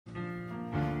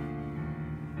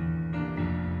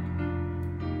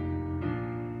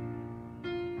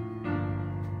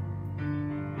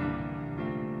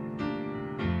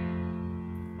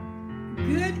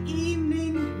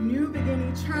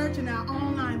Rehearsal Church and our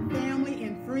online family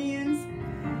and friends.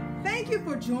 Thank you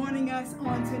for joining us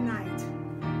on tonight.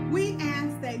 We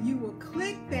ask that you will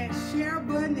click that share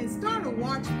button and start a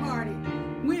watch party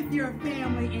with your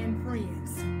family and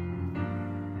friends.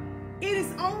 It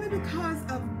is only because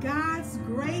of God's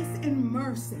grace and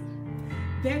mercy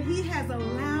that He has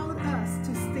allowed us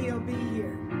to still be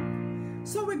here.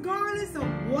 So regardless of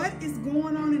what is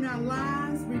going on in our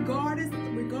lives,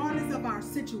 regardless of our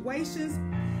situations,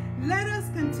 let us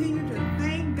continue to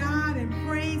thank God and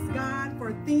praise God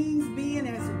for things being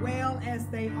as well as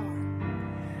they are.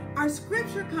 Our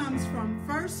scripture comes from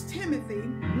 1 Timothy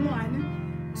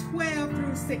 1:12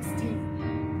 through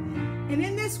 16. And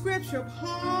in this scripture,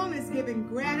 Paul is giving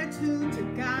gratitude to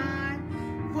God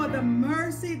for the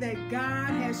mercy that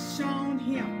God has shown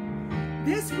him.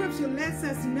 This scripture lets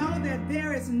us know that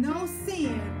there is no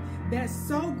sin that's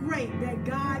so great that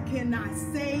God cannot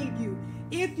save you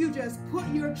if you just put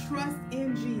your trust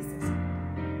in Jesus.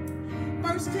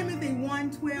 1 Timothy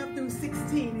 1:12 through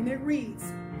 16, and it reads,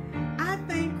 I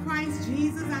thank Christ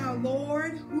Jesus our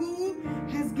Lord, who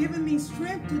has given me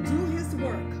strength to do His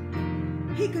work.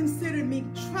 He considered me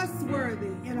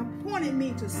trustworthy and appointed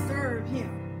me to serve Him,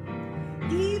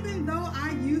 even though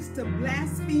I used to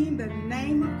blaspheme the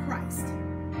name of Christ.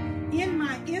 In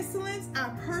my insolence, I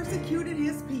persecuted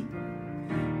His people.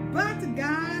 But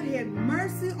God had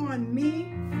mercy on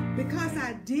me because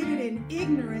I did it in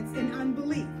ignorance and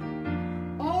unbelief.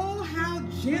 Oh, how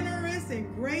generous and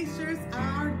gracious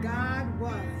our God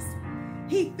was.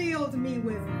 He filled me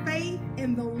with faith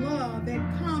in the love that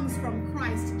comes from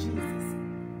Christ Jesus.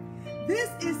 This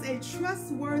is a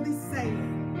trustworthy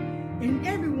saying, and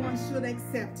everyone should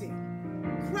accept it.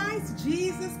 Christ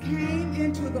Jesus came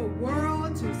into the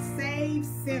world to save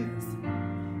sinners,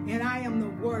 and I am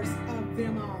the worst of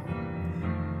them all.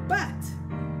 But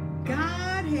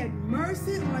God had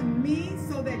mercy on me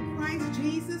so that Christ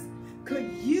Jesus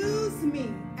could use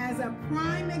me as a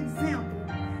prime example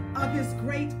of His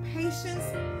great patience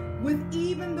with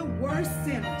even the worst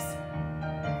sinners.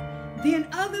 Then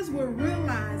others will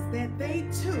realize that they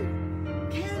too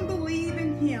can believe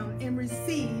in Him and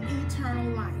receive eternal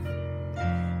life.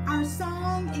 Our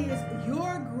song is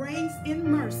Your Grace and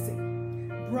Mercy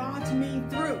Brought Me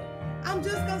Through. I'm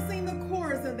just going to sing the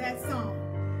chorus of that song.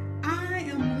 I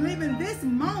am living this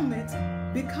moment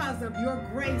because of Your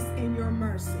grace and Your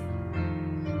mercy.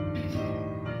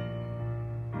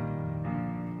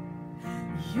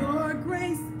 Your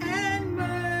grace and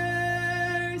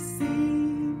mercy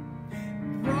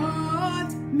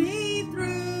brought me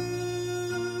through.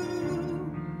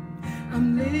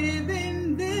 I'm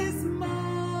living this moment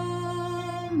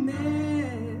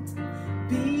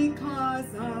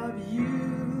because of You.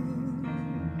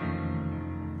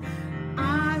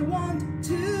 I want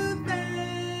to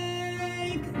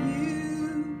thank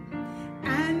You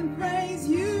and praise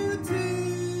You too.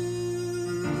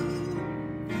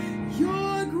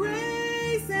 Your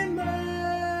grace and mercy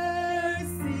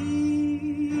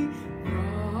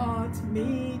brought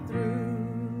me through.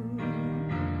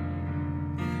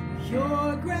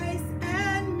 Your grace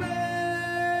and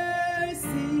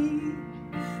mercy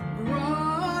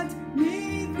brought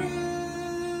me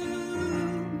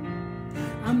through.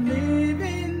 I'm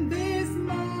living this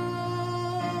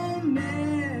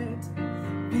moment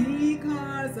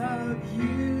because of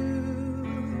You.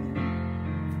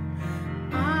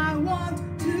 I want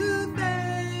to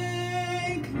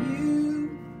thank You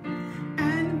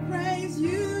and praise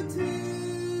You too.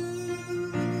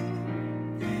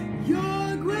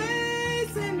 Your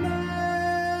grace and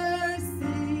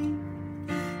mercy,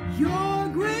 Your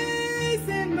grace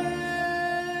and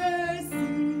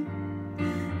mercy,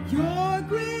 Your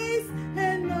grace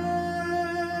and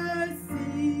mercy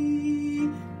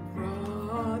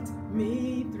brought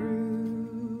me through.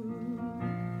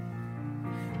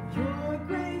 Your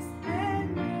grace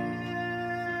and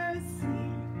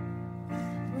mercy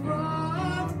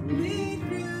brought me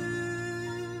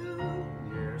through.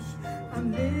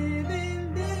 I'm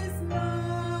living this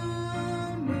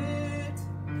moment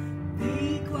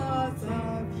because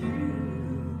of You.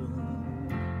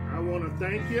 I want to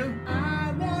thank You.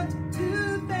 I want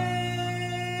to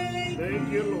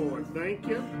thank You, Lord. Thank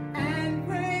You. and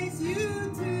praise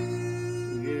You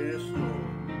too. Yes, Lord.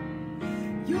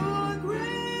 Your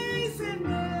grace and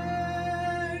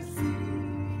mercy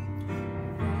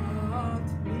brought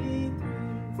me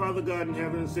through. Father God in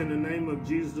heaven, it's in the name of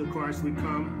Jesus Christ we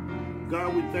come.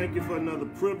 God, we thank You for another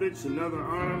privilege, another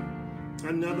honor,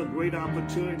 another great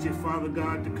opportunity, Father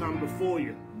God, to come before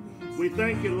You. We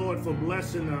thank You, Lord, for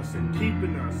blessing us and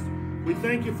keeping us. We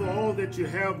thank You for all that You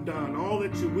have done, all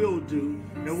that You will do,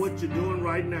 and what You're doing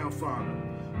right now, Father.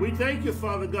 We thank you,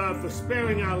 Father God, for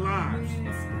sparing our lives.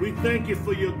 We thank you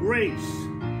for your grace.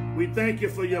 We thank you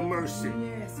for your mercy.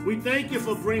 We thank you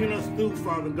for bringing us through,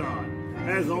 Father God,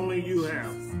 as only you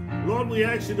have. Lord, we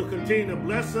ask you to continue to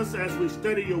bless us as we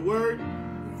study your word.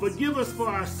 Forgive us for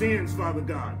our sins, Father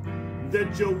God,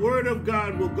 that your word of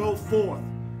God will go forth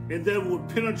and that will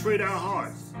penetrate our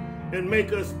hearts and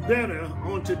make us better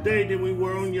on today than we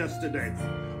were on yesterday.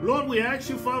 Lord, we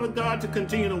ask you, Father God, to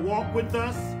continue to walk with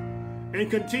us and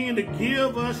continue to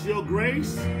give us your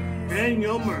grace and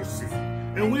your mercy.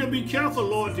 And we'll be careful,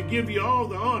 Lord, to give you all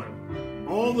the honor,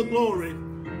 all the glory,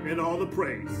 and all the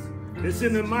praise. It's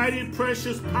in the mighty,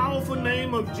 precious, powerful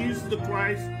name of Jesus the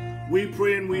Christ we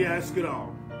pray and we ask it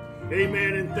all.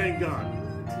 Amen and thank God.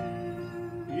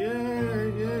 Yeah,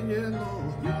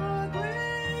 Lord.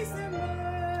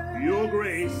 Your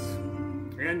grace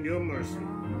and your mercy.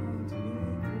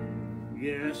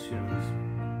 Yes.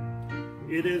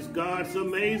 It is God's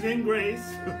amazing grace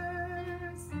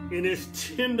and his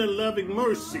tender, loving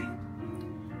mercy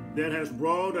that has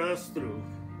brought us through.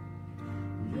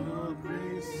 Your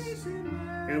grace.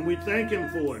 And we thank him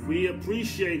for it. We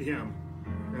appreciate him.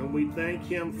 And we thank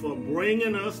him for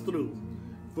bringing us through.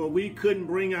 For we couldn't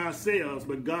bring ourselves,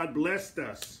 but God blessed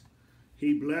us.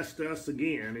 He blessed us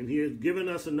again, and he has given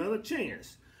us another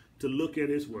chance to look at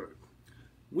his word.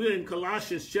 We're in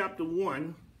Colossians chapter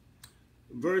 1,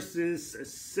 verses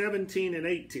 17 and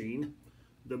 18.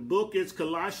 The book is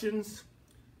Colossians.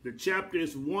 The chapter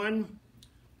is 1.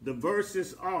 The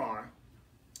verses are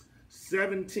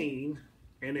 17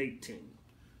 and 18.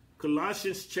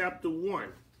 Colossians chapter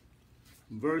 1,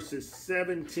 verses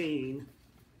 17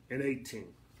 and 18.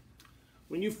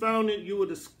 When you found it, you will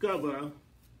discover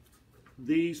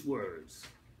these words.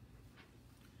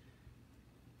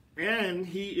 And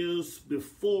he is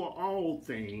before all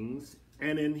things,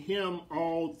 and in him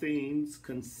all things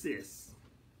consist.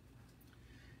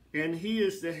 And he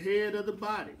is the head of the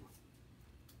body,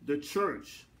 the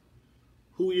church,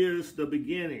 who is the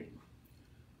beginning,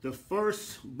 the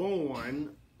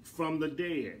firstborn from the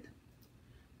dead,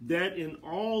 that in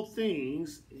all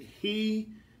things he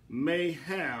may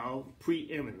have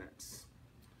preeminence.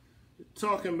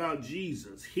 Talking about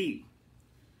Jesus, he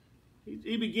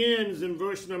begins in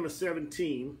verse number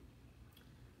 17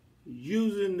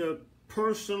 using the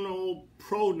personal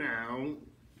pronoun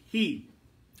he.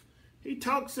 He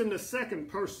talks in the second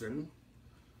person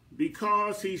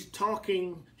because he talks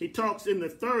in the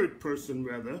third person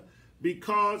rather,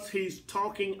 because he's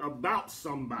talking about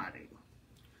somebody.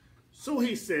 So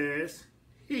he says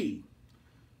he.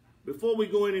 Before we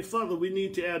go any further, we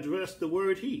need to address the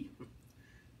word he.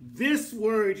 This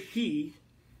word he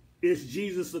is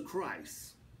Jesus the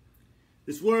Christ.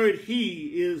 This word he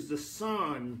is the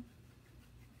Son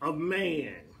of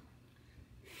Man.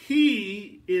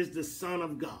 He is the Son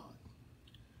of God.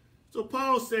 So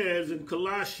Paul says in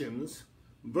Colossians,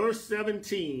 verse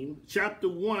 17, chapter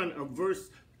 1, verse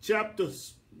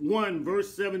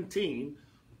 17,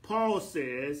 Paul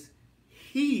says,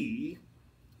 he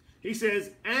says,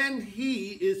 and he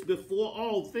is before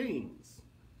all things.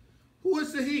 Who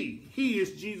is the he? He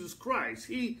is Jesus Christ.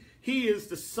 He is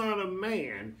the Son of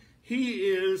Man. He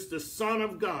is the Son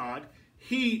of God.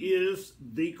 He is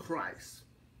the Christ.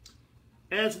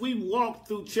 As we walk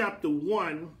through chapter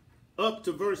 1 up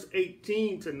to verse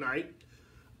 18 tonight,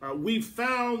 we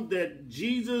found that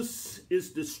Jesus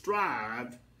is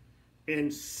described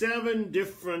in 7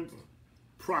 different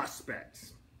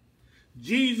prospects.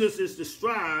 Jesus is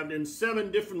described in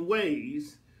 7 different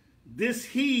ways. This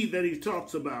he that he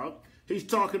talks about, he's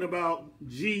talking about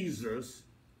Jesus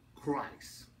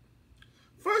Christ.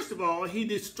 First of all, he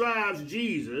describes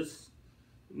Jesus,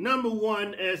 number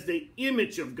 1, as the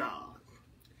image of God.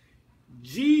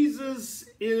 Jesus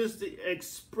is the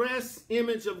express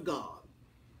image of God.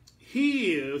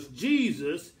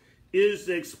 Jesus is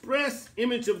the express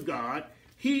image of God.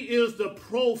 He is the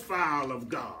profile of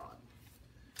God.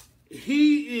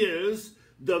 He is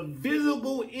the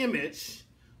visible image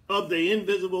of the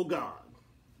invisible God.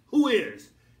 Who is?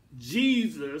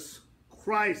 Jesus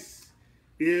Christ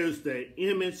is the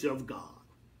image of God.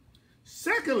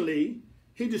 Secondly,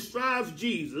 he describes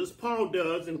Jesus, Paul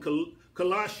does in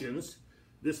Colossians,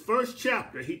 this first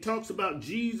chapter. He talks about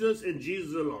Jesus and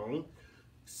Jesus alone.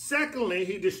 Secondly,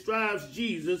 he describes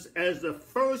Jesus as the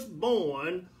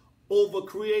firstborn over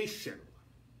creation.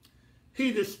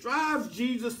 He describes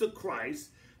Jesus the Christ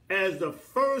as the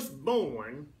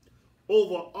firstborn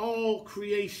over all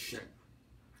creation.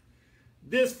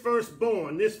 This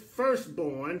firstborn is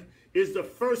the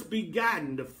first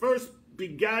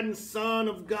begotten Son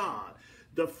of God.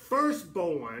 the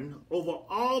firstborn over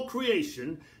all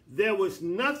creation. There was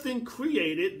nothing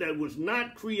created that was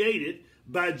not created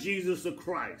by Jesus the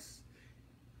Christ.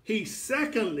 He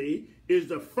secondly is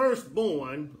the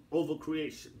firstborn over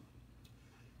creation.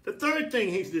 The third thing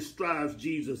he describes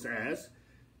Jesus as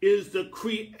is the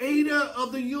creator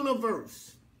of the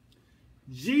universe.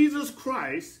 Jesus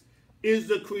Christ is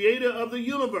the creator of the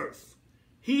universe.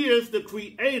 He is the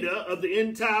creator of the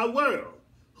entire world.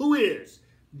 Who is?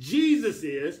 Jesus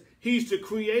is. He's the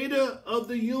creator of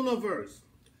the universe.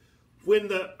 When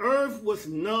the earth was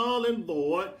null and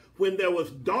void, when there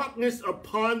was darkness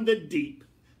upon the deep,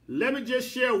 let me just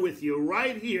share with you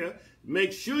right here,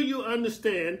 make sure you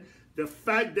understand the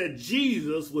fact that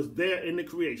Jesus was there in the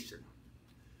creation.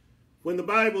 When the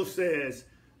Bible says,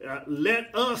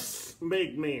 let us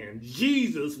make man,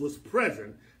 Jesus was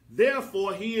present.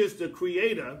 Therefore, he is the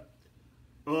creator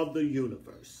of the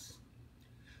universe.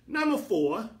 Number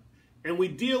 4, and we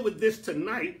deal with this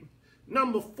tonight.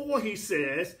 Number 4, he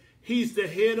says, he's the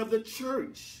head of the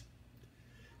church.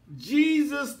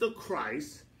 Jesus the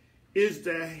Christ is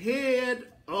the head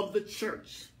of the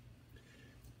church.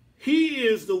 He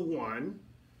is the one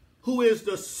who is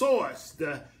the source,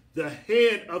 the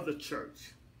head of the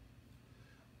church.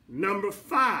 Number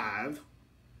 5,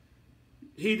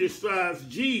 he describes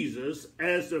Jesus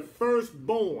as the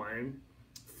firstborn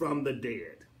from the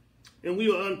dead. And we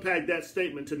will unpack that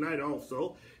statement tonight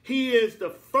also. He is the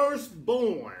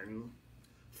firstborn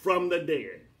from the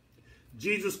dead.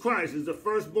 Jesus Christ is the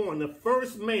firstborn, the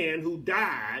first man who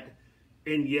died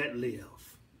and yet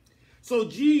lives. So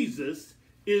Jesus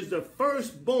is the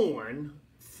firstborn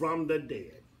from the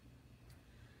dead.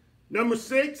 Number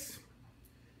 6,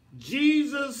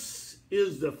 Jesus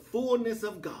is the fullness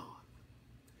of God.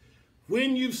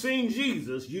 When you've seen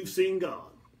Jesus, you've seen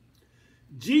God.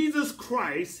 Jesus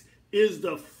Christ is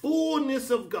the fullness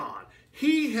of God.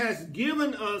 He has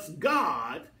given us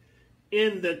God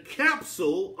in the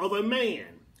capsule of a man.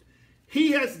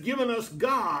 He has given us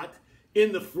God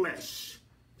in the flesh.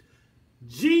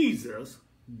 Jesus,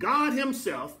 God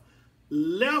himself,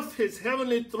 left his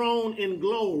heavenly throne in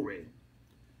glory,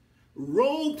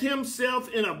 robed himself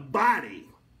in a body,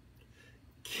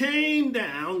 came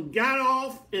down, got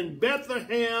off in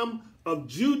Bethlehem of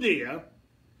Judea.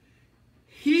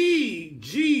 He,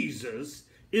 Jesus,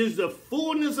 is the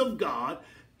fullness of God.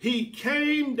 He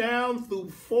came down through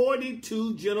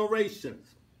 42 generations.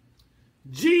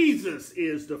 Jesus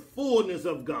is the fullness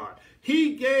of God.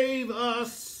 He gave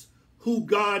us who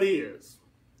God is.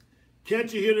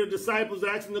 Can't you hear the disciples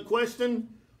asking the question,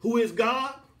 who is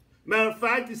God? Matter of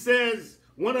fact, he says,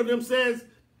 one of them says,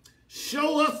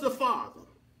 show us the Father,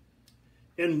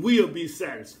 and we'll be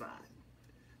satisfied.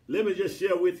 Let me just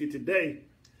share with you today.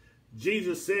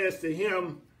 Jesus says to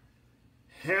him,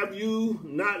 have you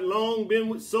not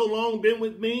so long been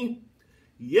with me,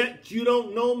 yet you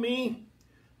don't know me?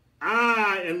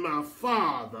 I and my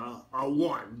Father are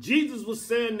one. Jesus was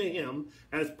saying to him,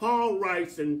 as Paul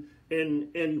writes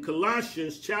in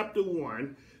Colossians chapter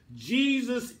 1,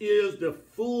 Jesus is the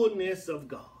fullness of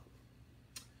God.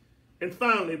 And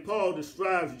finally, Paul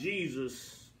describes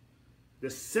Jesus, the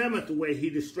 7th way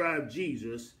he described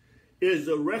Jesus, is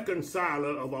the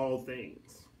reconciler of all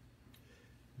things.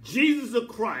 Jesus the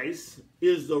Christ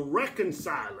is the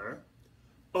reconciler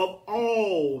of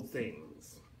all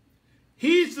things.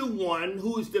 He's the one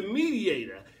who is the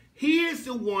mediator. He is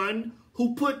the one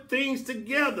who put things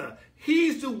together.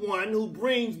 He's the one who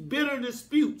brings bitter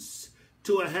disputes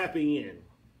to a happy end.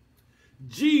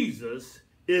 Jesus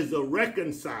is the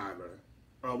reconciler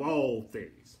of all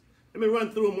things. Let me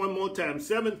run through them one more time.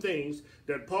 7 things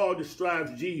that Paul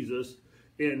describes Jesus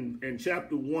in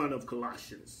chapter 1 of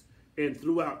Colossians and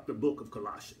throughout the book of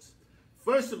Colossians.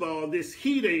 First of all, this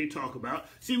he that you talk about.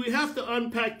 See, we have to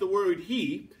unpack the word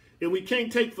he, and we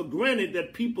can't take for granted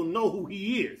that people know who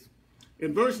he is.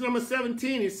 In verse number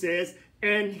 17, it says,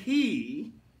 and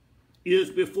he is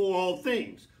before all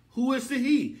things. Who is the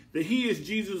he? The he is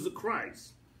Jesus the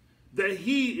Christ. The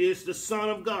he is the Son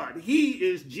of God. He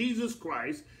is Jesus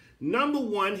Christ. Number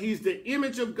 1, he's the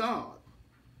image of God.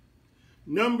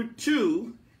 Number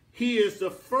 2, he is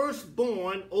the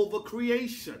firstborn over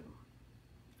creation.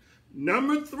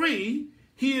 Number 3,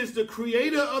 he is the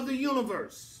creator of the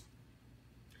universe.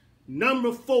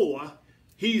 Number 4,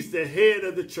 he's the head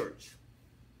of the church.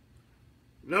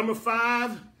 Number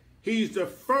 5, he's the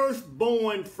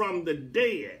firstborn from the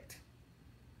dead.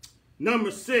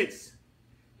 Number 6,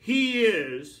 he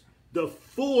is the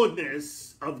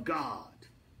fullness of God.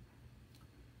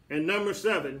 And number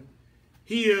 7,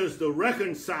 he is the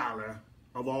reconciler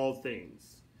of all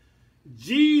things.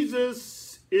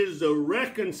 Jesus is the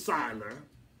reconciler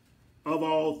of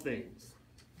all things.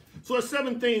 So there's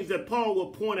 7 things that Paul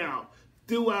will point out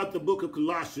throughout the book of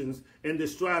Colossians and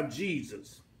describe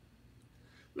Jesus.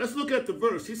 Let's look at the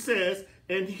verse. He says,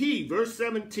 and he, verse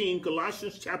 17,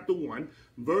 Colossians chapter 1,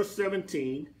 verse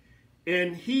 17,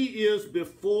 and he is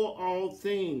before all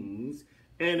things,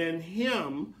 and in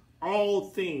him all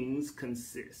things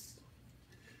consist.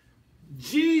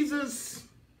 Jesus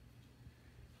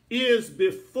is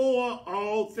before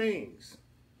all things.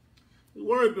 The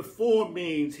word before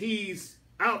means he's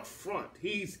out front.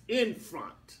 He's in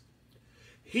front.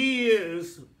 He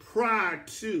is prior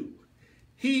to.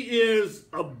 He is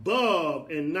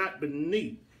above and not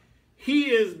beneath.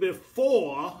 He is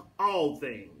before all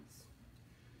things.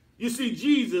 You see,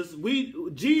 Jesus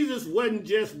wasn't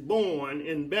just born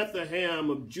in Bethlehem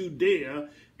of Judea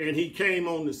and he came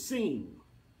on the scene.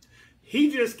 He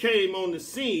just came on the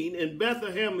scene in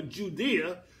Bethlehem of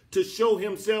Judea to show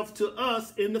himself to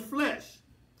us in the flesh.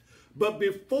 But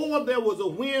before there was a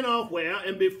when or where,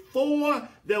 and before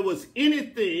there was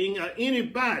anything or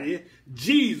anybody,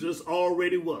 Jesus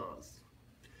already was.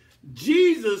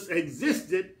 Jesus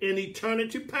existed in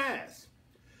eternity past.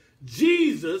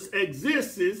 Jesus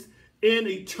exists in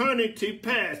eternity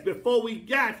past before we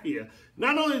got here.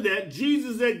 Not only that,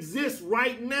 Jesus exists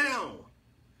right now.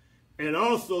 And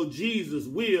also Jesus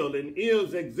will and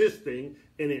is existing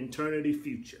in eternity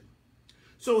future.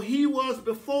 So he was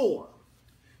before.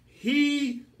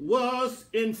 He was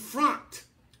in front.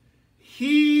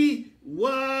 He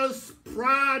was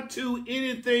prior to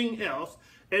anything else.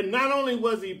 And not only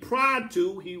was he prior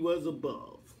to, he was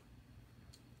above.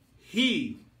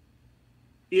 He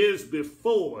is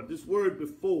before. This word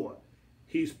before,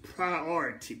 he's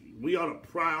priority. We ought to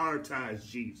prioritize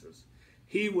Jesus.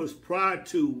 He was prior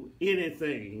to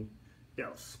anything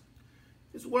else.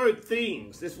 This word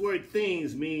things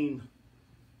mean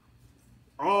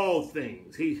all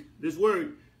things. This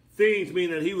word things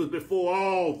mean that he was before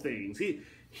all things.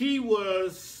 He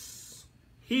was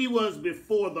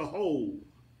before the whole.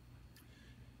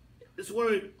 This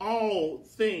word all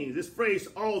things, this phrase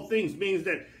all things means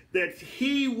that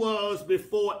he was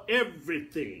before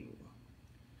everything.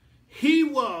 He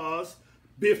was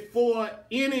before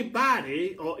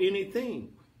anybody or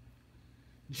anything.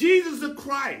 Jesus the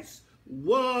Christ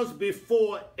was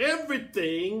before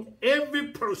everything, every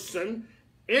person,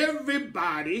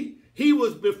 everybody. He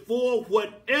was before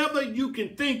whatever you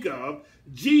can think of.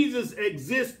 Jesus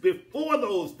exists before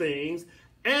those things,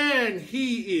 and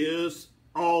he is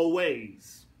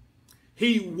always.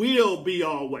 He will be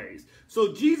always.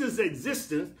 So Jesus'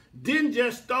 existence didn't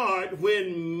just start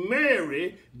when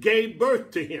Mary gave birth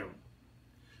to him.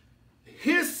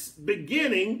 His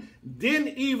beginning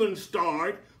didn't even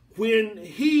start when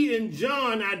he and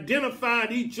John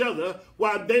identified each other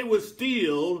while they were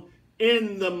still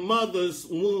in the mother's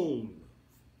womb.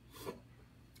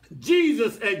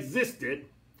 Jesus existed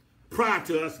prior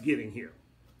to us getting here.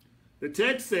 The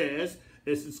text says,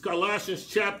 this is Colossians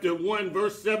chapter 1,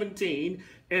 verse 17,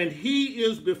 and he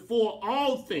is before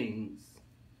all things,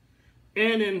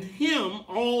 and in him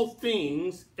all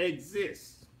things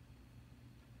exist.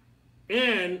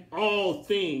 And all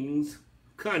things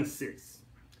consist.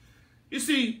 You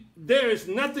see, there is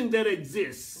nothing that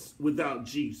exists without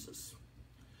Jesus.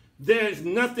 There is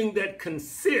nothing that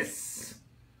consists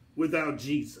without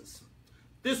Jesus.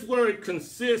 This word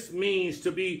consist means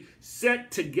to be set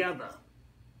together,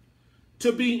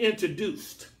 to be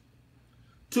introduced,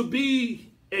 to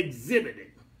be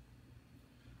exhibited,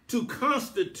 to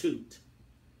constitute,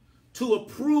 to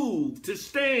approve, to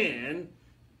stand,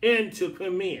 and to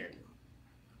commend.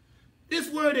 This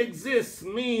word exists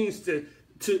means to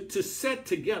set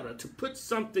together, to put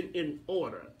something in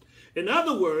order. In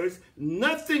other words,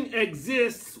 nothing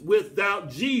exists without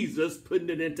Jesus putting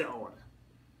it into order.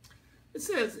 It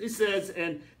says,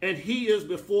 and he is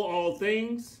before all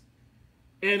things,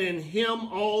 and in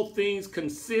him all things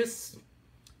consist.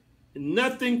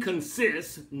 Nothing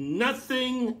consists,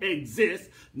 nothing exists,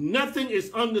 nothing is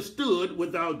understood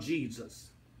without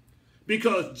Jesus.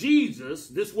 Because Jesus,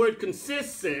 this word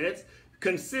consist says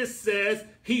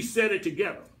he set it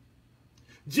together.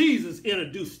 Jesus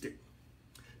introduced it.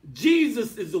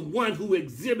 Jesus is the one who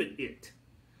exhibited it.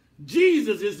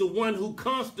 Jesus is the one who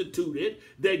constituted it,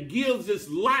 that gives its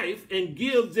life and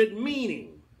gives it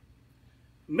meaning.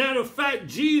 Matter of fact,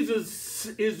 Jesus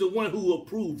is the one who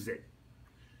approves it.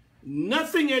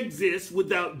 Nothing exists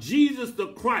without Jesus the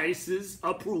Christ's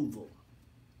approval.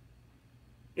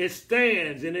 It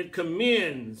stands and it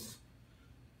commends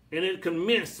and it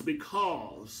commenced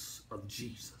because of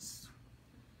Jesus.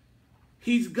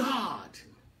 He's God.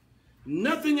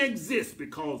 Nothing exists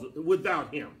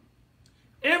without him.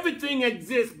 Everything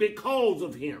exists because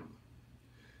of him.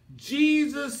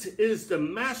 Jesus is the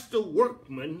master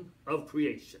workman of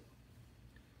creation.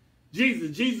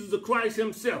 Jesus the Christ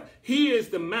himself, he is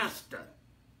the master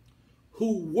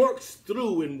who works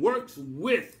through and works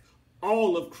with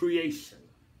all of creation.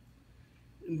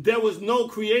 There was no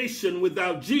creation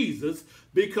without Jesus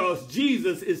because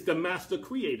Jesus is the master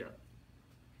creator.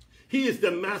 He is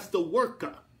the master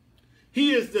worker.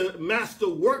 He is the master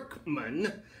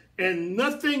workman, and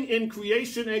nothing in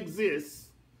creation exists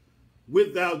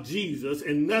without Jesus,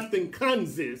 and nothing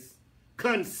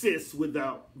consists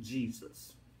without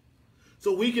Jesus.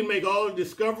 So we can make all the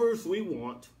discoveries we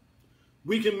want.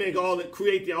 We can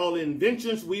create all the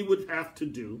inventions we would have to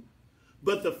do.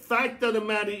 But the fact of the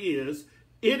matter is,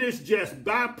 it is just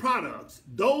byproducts.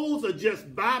 Those are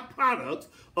just byproducts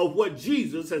of what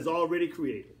Jesus has already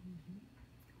created.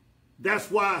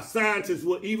 That's why scientists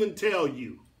will even tell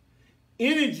you,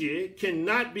 energy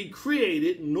cannot be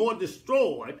created nor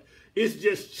destroyed. It's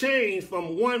just changed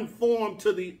from one form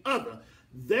to the other.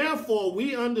 Therefore,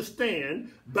 we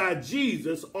understand by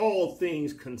Jesus, all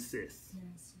things consist.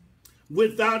 Yes.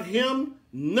 Without him,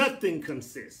 nothing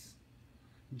consists.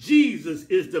 Jesus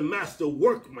is the master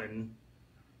workman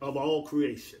of all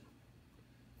creation.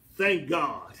 Thank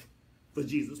God for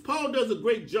Jesus. Paul does a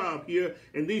great job here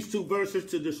in these two verses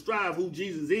to describe who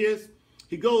Jesus is.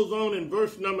 He goes on in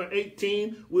verse number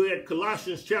 18. We're at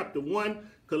Colossians chapter 1.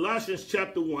 Colossians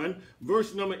chapter 1,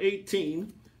 verse number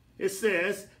 18. It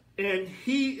says, and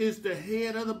he is the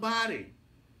head of the body,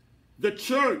 the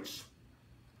church,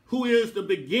 who is the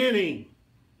beginning,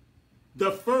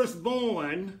 the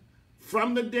firstborn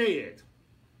from the dead,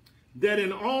 that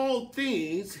in all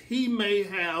things he may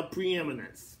have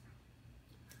preeminence.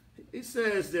 It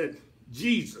says that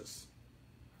Jesus,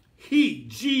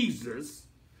 Jesus,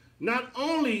 not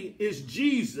only is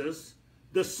Jesus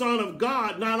the Son of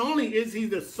God, not only is he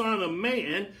the Son of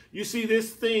Man, you see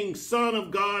this thing, Son of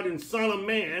God and Son of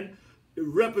Man, it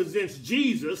represents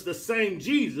Jesus, the same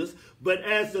Jesus, but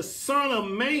as the Son of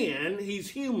Man, he's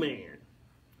human.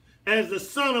 As the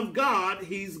Son of God,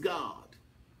 he's God.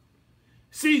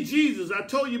 See, Jesus, I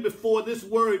told you before, this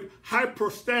word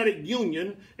hypostatic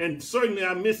union, and certainly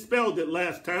I misspelled it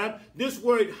last time. This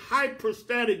word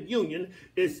hypostatic union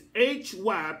is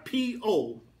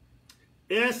H-Y-P-O-S-T-A-T-I-C.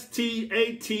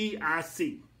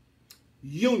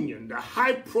 Union, the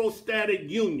hypostatic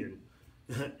union.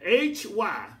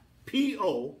 H-Y-P-O-S-T-A-T-I-C.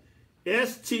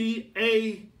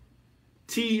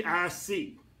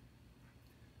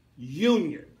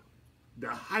 Union. The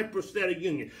hypostatic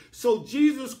union. So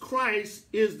Jesus Christ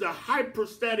is the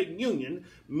hypostatic union,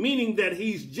 meaning that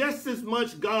he's just as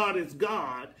much God as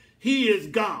God. He is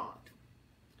God.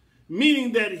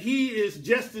 Meaning that he is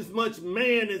just as much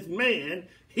man as man.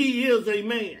 He is a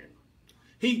man.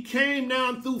 He came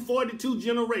down through 42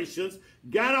 generations,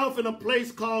 got off in a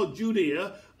place called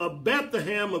Judea, a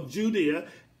Bethlehem of Judea,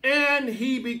 and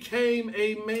he became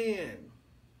a man.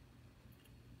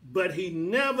 But he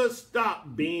never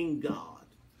stopped being God.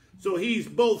 So he's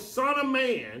both Son of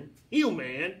Man,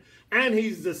 human, and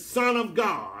he's the Son of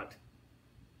God,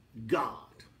 God.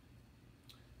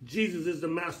 Jesus is the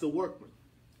master workman.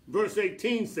 Verse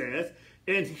 18 says,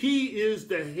 and he is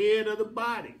the head of the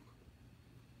body.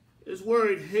 This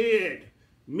word head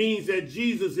means that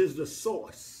Jesus is the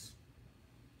source.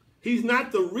 He's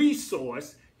not the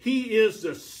resource, he is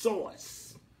the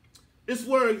source. This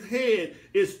word head,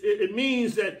 it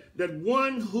means that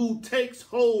one who takes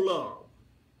hold of.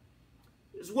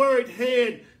 This word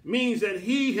head means that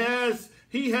he has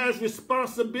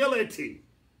responsibility.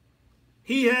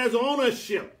 He has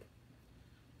ownership.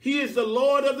 He is the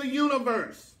Lord of the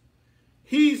universe.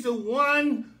 He's the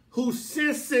one who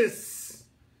senses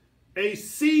a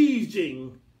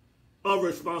sieging of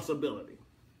responsibility.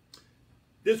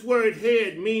 This word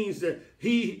head means that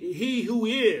he who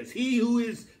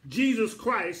is Jesus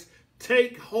Christ,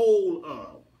 take hold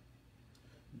of.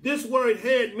 This word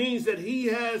head means that he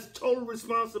has total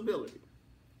responsibility.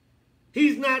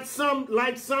 He's not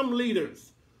like some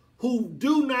leaders who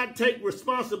do not take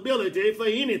responsibility for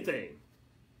anything.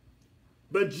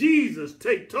 But Jesus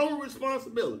takes total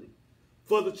responsibility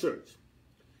for the church.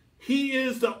 He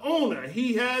is the owner.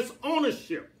 He has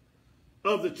ownership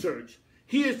of the church.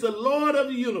 He is the Lord of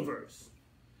the universe.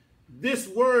 This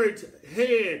word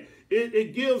head,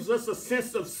 it gives us a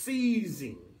sense of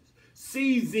seizing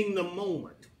the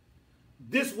moment.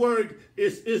 This word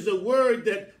is a word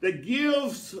that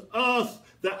gives us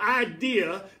the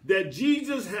idea that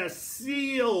Jesus has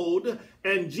sealed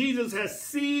and Jesus has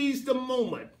seized the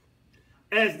moment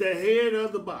as the head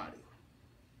of the body.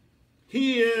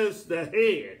 He is the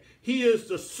head. He is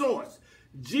the source.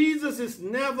 Jesus is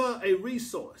never a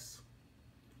resource.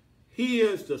 He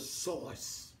is the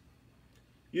source.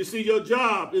 You see, your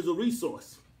job is a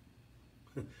resource.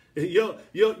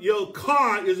 Your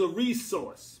car is a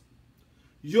resource.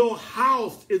 Your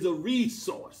house is a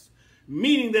resource,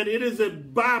 meaning that it is a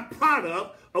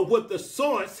byproduct of what the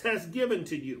source has given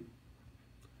to you.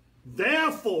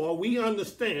 Therefore, we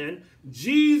understand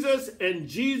Jesus and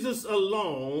Jesus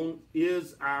alone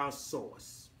is our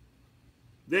source.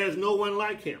 There's no one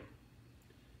like him.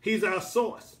 He's our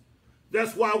source.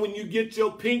 That's why when you get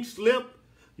your pink slip,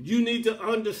 you need to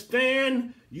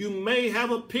understand you may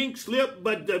have a pink slip,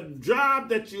 but the job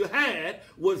that you had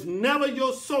was never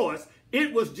your source.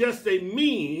 It was just a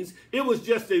means. It was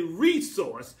just a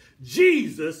resource.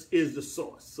 Jesus is the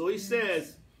source. So he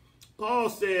says, Paul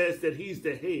says that he's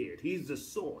the head. He's the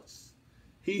source.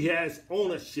 He has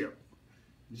ownership.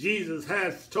 Jesus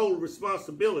has total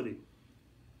responsibility.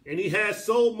 And he has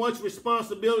so much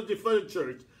responsibility for the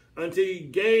church until he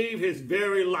gave his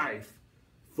very life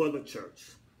for the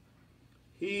church.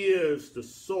 He is the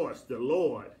source, the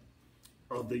Lord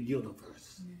of the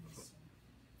universe. Yes.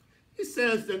 He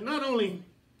says that not only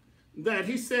that,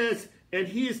 he says, and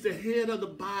he is the head of the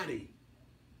body.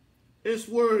 This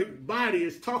word body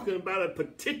is talking about a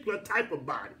particular type of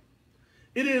body.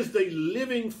 It is the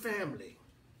living family.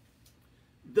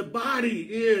 The body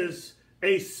is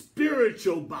a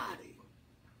spiritual body.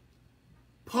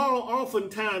 Paul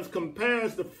oftentimes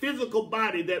compares the physical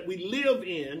body that we live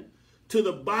in to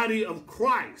the body of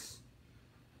Christ.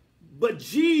 But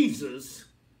Jesus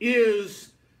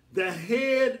is the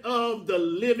head of the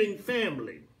living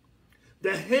family,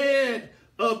 the head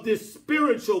of this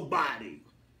spiritual body.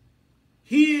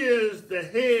 He is the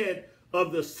head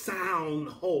of the sound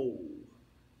whole.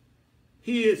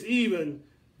 He is even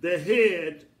the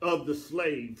head of the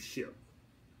slave ship.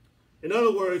 In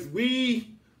other words,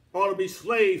 we ought to be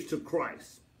slaves to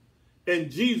Christ,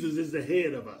 and Jesus is the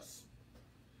head of us.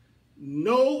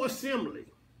 No assembly,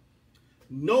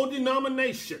 no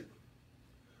denomination,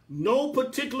 no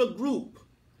particular group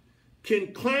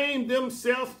can claim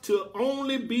themselves to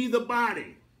only be the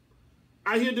body.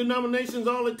 I hear denominations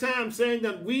all the time saying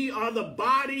that we are the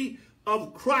body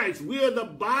of Christ. We are the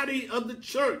body of the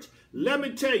church. Let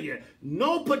me tell you,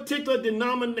 no particular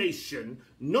denomination,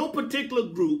 no particular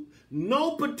group,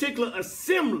 no particular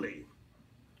assembly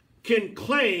can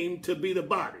claim to be the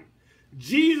body.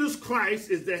 Jesus Christ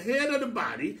is the head of the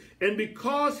body, and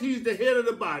because he's the head of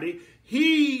the body,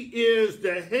 he is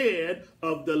the head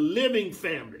of the living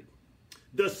family,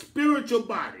 the spiritual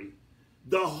body,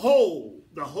 the whole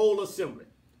assembly.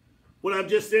 What I've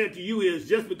just said to you is,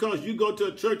 just because you go to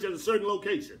a church at a certain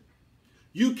location,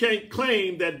 you can't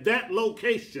claim that that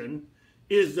location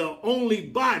is the only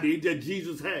body that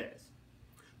Jesus has.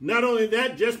 Not only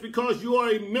that, just because you are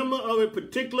a member of a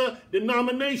particular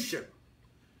denomination,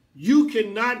 you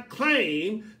cannot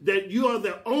claim that you are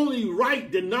the only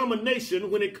right denomination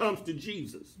when it comes to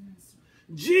Jesus. Yes.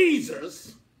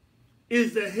 Jesus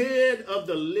is the head of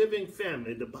the living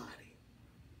family, the body.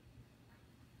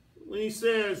 When he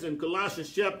says in Colossians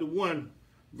chapter 1,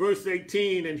 verse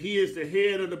 18, and he is the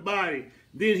head of the body,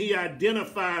 then he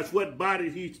identifies what body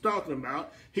he's talking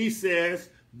about. He says,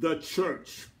 the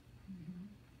church.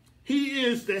 He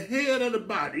is the head of the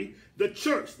body, the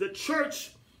church. The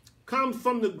church comes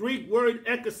from the Greek word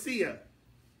ecclesia.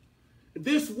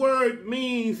 This word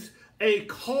means a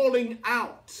calling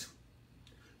out,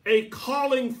 a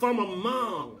calling from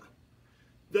among.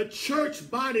 The church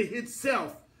body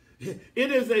itself,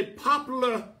 it is a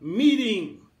popular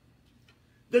meeting.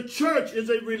 The church is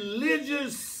a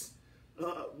religious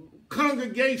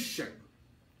congregation.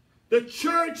 The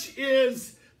church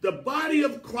is the body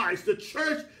of Christ. The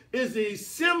church is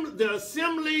the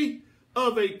assembly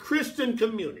of a Christian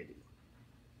community.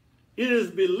 It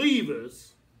is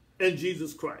believers in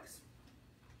Jesus Christ.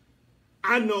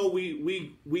 I know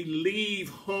we leave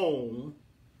home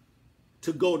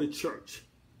to go to church.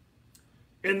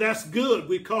 And that's good,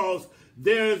 because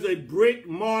there's a brick,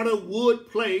 mortar, wood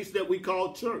place that we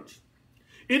call church.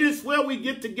 It is where we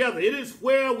get together. It is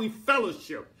where we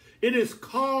fellowship. It is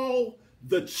called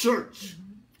the church.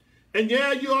 And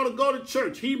yeah, you ought to go to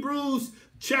church. Hebrews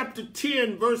chapter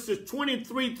 10, verses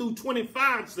 23 through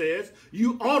 25 says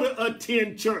you ought to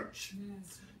attend church.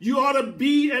 Yes. You ought to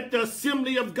be at the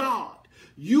assembly of God.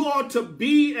 You ought to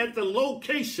be at the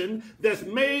location that's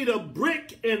made of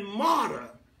brick and mortar,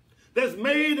 that's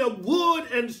made of wood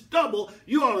and stubble.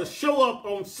 You ought to show up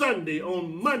on Sunday,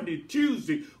 on Monday,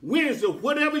 Tuesday, Wednesday,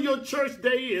 whatever your church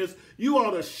day is. You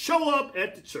ought to show up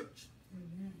at the church.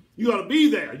 Amen. You ought to be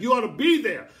there. You ought to be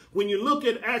there. When you look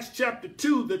at Acts chapter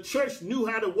 2, the church knew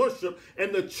how to worship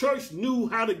and the church knew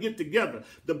how to get together.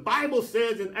 The Bible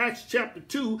says in Acts chapter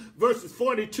 2, verses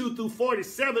 42 through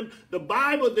 47, the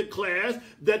Bible declares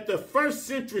that the first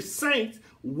century saints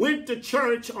went to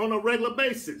church on a regular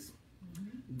basis.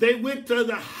 They went to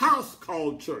the house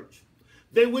called church.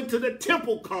 They went to the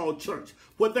temple called church.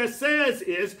 What that says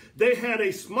is they had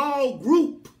a small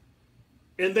group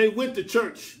and they went to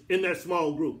church in that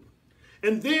small group.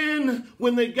 And then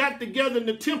when they got together in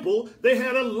the temple, they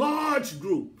had a large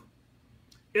group.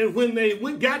 And when they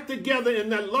got together in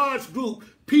that large group,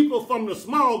 people from the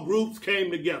small groups came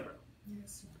together.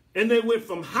 Yes, and they went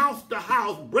from house to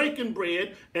house, breaking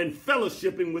bread and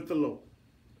fellowshipping with the Lord.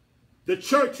 The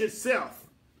church itself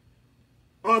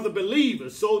are the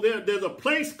believers. So there's a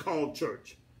place called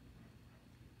church.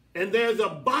 And there's a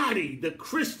body, the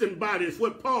Christian body. Is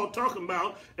what Paul talking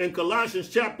about in Colossians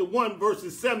chapter 1,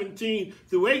 verses 17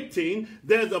 through 18.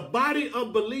 There's a body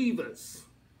of believers.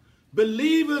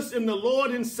 Believers in the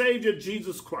Lord and Savior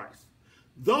Jesus Christ.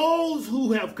 Those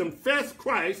who have confessed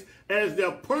Christ as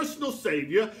their personal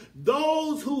Savior.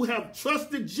 Those who have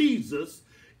trusted Jesus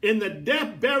in the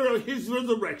death, burial, his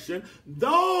resurrection.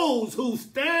 Those who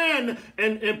stand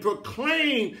and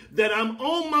proclaim that I'm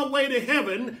on my way to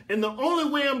heaven, and the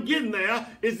only way I'm getting there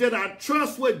is that I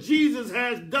trust what Jesus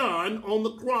has done on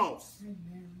the cross.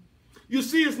 Amen. You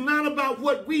see, it's not about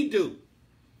what we do.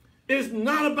 It's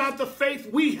not about the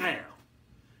faith we have.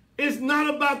 It's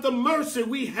not about the mercy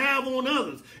we have on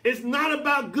others. It's not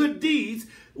about good deeds.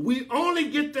 We only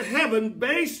get to heaven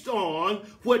based on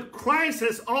what Christ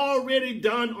has already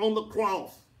done on the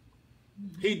cross.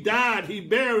 He died, he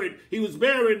was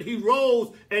buried, he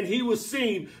rose, and he was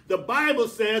seen. The Bible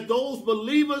says those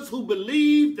believers who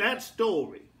believe that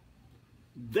story,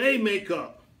 they make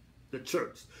up the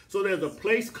church. So there's a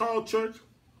place called church.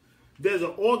 There's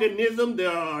an organism. There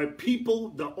are people,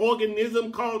 the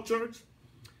organism called church.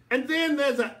 And then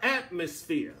there's an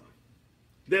atmosphere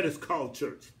that is called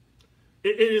church.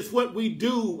 It is what we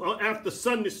do after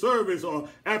Sunday service or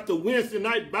after Wednesday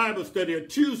night Bible study or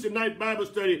Tuesday night Bible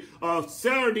study or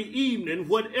Saturday evening,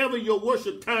 whatever your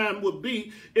worship time would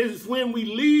be, is when we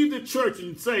leave the church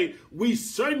and say, we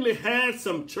certainly had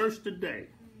some church today.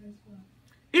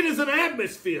 It is an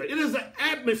atmosphere. It is an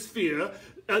atmosphere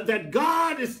that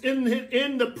God is in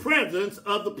the presence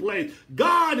of the place.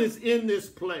 God is in this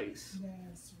place.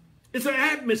 It's an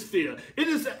atmosphere. It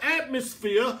is an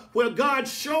atmosphere where God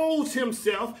shows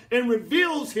himself and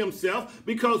reveals himself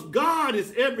because God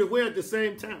is everywhere at the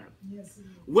same time. Yes,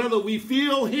 whether we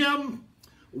feel him,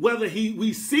 whether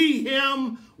we see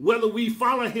him, whether we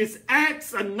follow his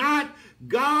acts or not,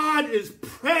 God is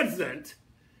present.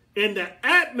 And the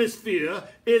atmosphere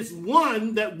is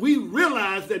one that we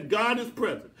realize that God is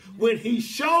present. When he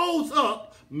shows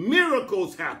up,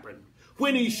 miracles happen.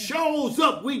 When he shows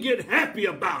up, we get happy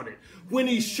about it. When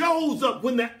he shows up,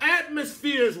 when the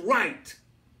atmosphere is right,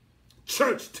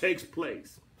 church takes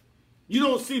place. You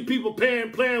don't see people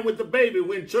playing with the baby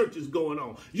when church is going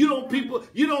on. You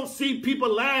don't see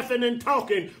people laughing and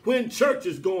talking when church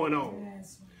is going on.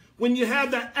 Yes. When you have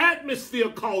the atmosphere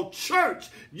called church,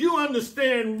 you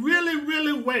understand really,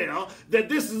 really well that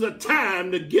this is a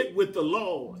time to get with the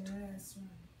Lord. Yes.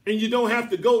 And you don't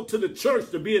have to go to the church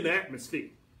to be in the atmosphere.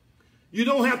 You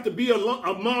don't have to be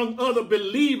among other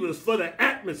believers for the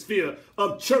atmosphere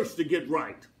of church to get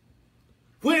right.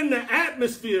 When the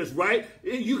atmosphere is right,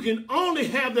 you can only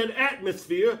have that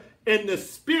atmosphere in the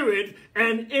spirit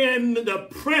and in the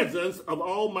presence of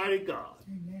Almighty God.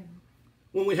 Amen.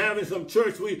 When we're having some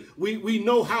church, we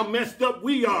know how messed up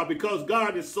we are because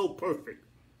God is so perfect.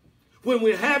 When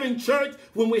we're having church,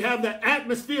 when we have the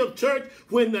atmosphere of church,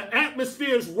 when the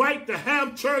atmosphere is right to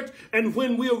have church, and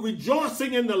when we're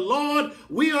rejoicing in the Lord,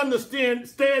 we understand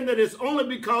that it's only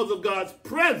because of God's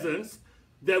presence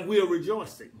that we are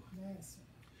rejoicing. Yes.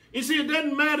 You see, it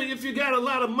doesn't matter if you got a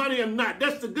lot of money or not.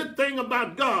 That's the good thing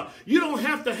about God. You don't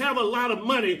have to have a lot of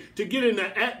money to get in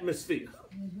the atmosphere.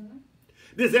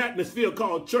 This atmosphere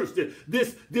called church,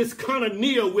 this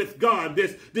koinonia with God,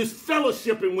 this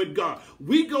fellowshipping with God.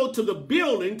 We go to the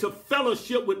building to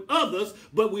fellowship with others,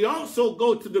 but we also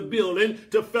go to the building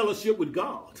to fellowship with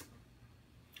God.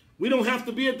 We don't have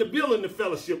to be at the building to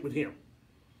fellowship with him.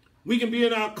 We can be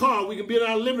in our car, we can be in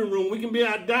our living room, we can be in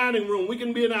our dining room, we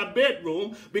can be in our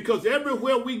bedroom, because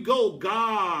everywhere we go,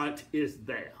 God is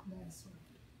there. Yes.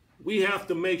 We have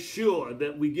to make sure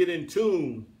that we get in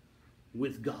tune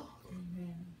with God.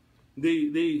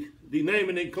 The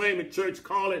naming and claiming church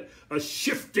call it a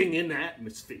shifting in the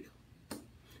atmosphere.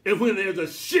 And when there's a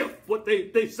shift, what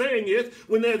they're saying is,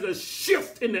 when there's a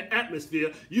shift in the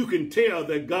atmosphere, you can tell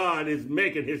that God is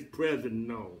making his presence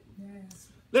known. Yes.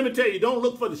 Let me tell you, don't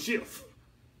look for the shift.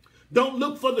 Don't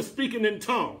look for the speaking in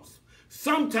tongues.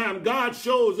 Sometimes God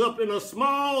shows up in a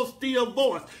small, still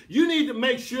voice. You need to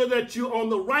make sure that you're on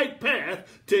the right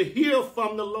path to hear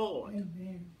from the Lord.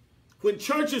 Amen. When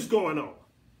church is going on,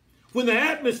 when the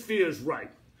atmosphere is right,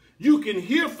 you can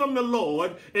hear from the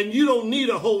Lord and you don't need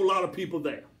a whole lot of people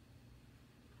there.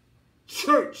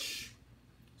 Church.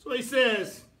 So he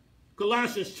says,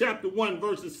 Colossians chapter 1,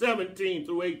 verses 17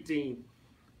 through 18.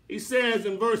 He says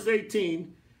in verse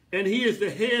 18, and he is the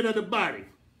head of the body,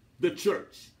 the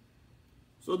church.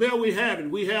 So there we have it.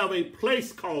 We have a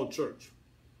place called church.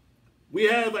 We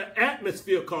have an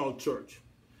atmosphere called church.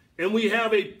 And we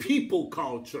have a people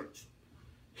called church.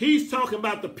 He's talking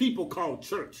about the people called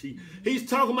church. He's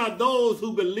talking about those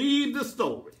who believe the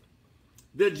story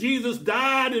that Jesus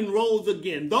died and rose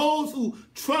again. Those who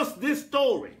trust this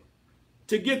story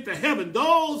to get to heaven.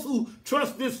 Those who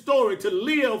trust this story to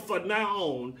live from now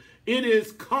on. It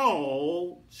is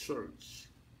called church.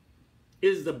 It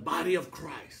is the body of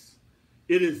Christ.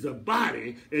 It is the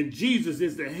body, and Jesus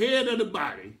is the head of the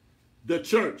body, the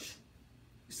church.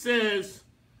 It says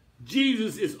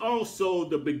Jesus is also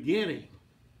the beginning.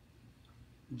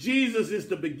 Jesus is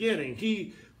the beginning.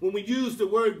 When we use the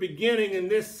word beginning in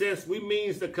this sense, we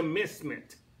mean the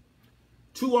commencement.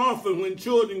 Too often when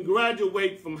children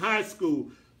graduate from high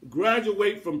school,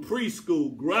 graduate from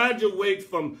preschool, graduate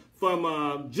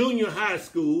from junior high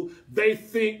school, they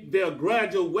think their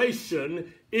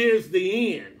graduation is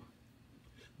the end.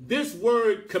 This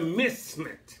word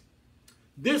commencement,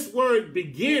 this word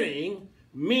beginning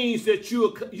means that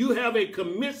you have a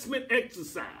commencement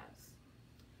exercise.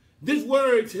 This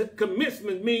word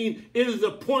commencement means it is a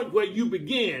point where you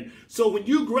begin. So when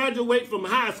you graduate from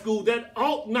high school, that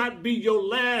ought not be your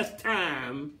last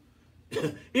time.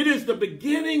 It is the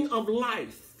beginning of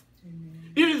life.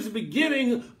 Amen. It is the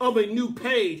beginning of a new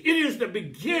page. It is the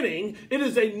beginning. It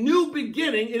is a new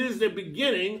beginning. It is the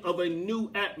beginning of a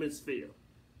new atmosphere.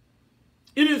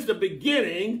 It is the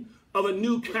beginning of a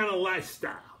new kind of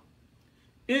lifestyle.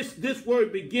 This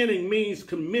word beginning means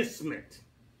commencement.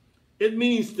 It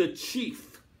means the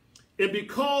chief. And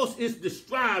because it's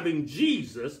describing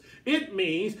Jesus, it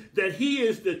means that he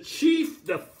is the chief,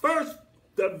 the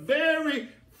very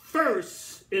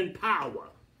first in power,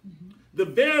 the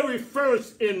very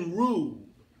first in rule,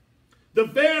 the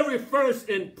very first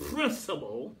in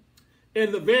principle,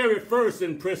 and the very first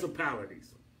in principalities.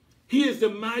 He is the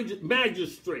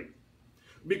magistrate.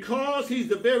 Because he's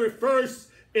the very first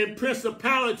in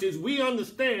principalities, we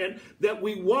understand that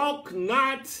we walk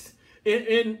not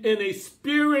in a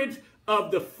spirit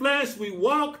of the flesh. We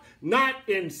walk not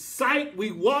in sight.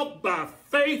 We walk by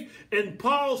faith. And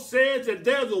Paul says that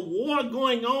there's a war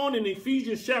going on in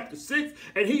Ephesians chapter 6.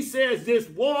 And he says this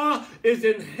war is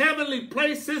in heavenly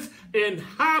places, in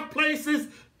high places,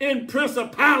 in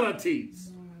principalities.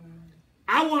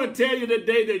 I want to tell you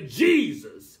today that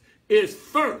Jesus is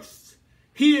first.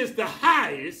 He is the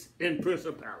highest in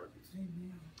principalities.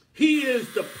 He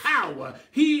is the power.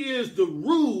 He is the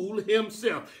rule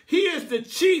himself. He is the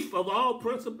chief of all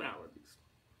principalities.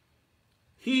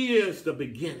 He is the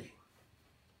beginning.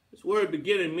 This word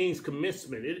beginning means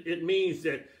commencement. It means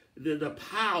that the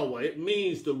power. It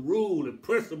means the rule, the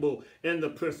principle, and the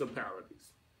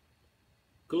principalities.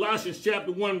 Colossians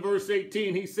chapter 1, verse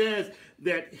 18, he says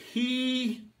that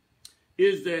he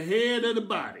is the head of the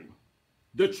body,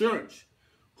 the church,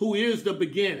 who is the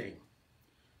beginning,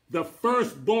 the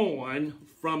firstborn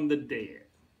from the dead.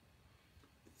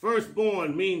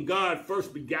 Firstborn means God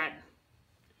first begotten.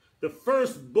 The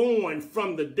firstborn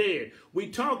from the dead. We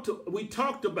talked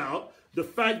about the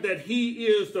fact that he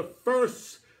is the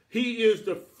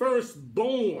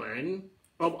firstborn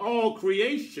of all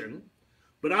creation.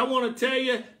 But I want to tell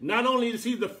you, not only is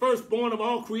he the firstborn of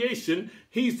all creation,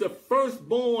 he's the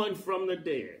firstborn from the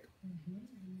dead.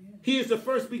 He is the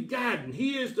first begotten.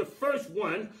 He is the first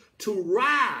one to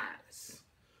rise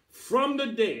from the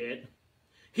dead.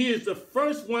 He is the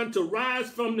first one to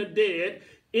rise from the dead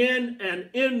in an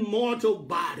immortal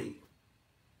body.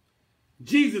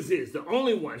 Jesus is the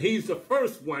only one. He's the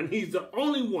first one. He's the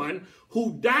only one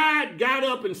who died, got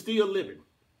up, and still living.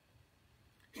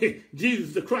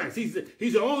 Jesus the Christ. He's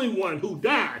the only one who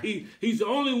died. He's the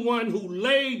only one who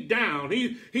laid down.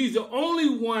 He's the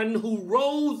only one who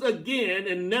rose again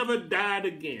and never died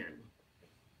again.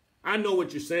 I know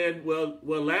what you're saying. Well,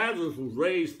 Lazarus was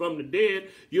raised from the dead.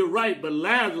 You're right, but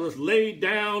Lazarus laid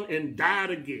down and died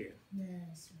again.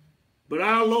 Yes. But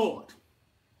our Lord,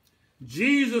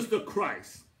 Jesus the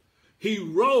Christ, he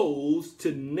rose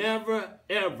to never,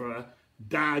 ever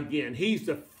die again. He's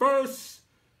the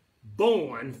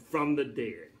firstborn from the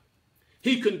dead.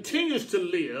 He continues to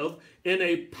live in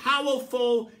a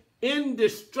powerful,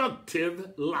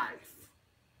 indestructible life.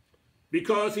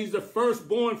 Because he's the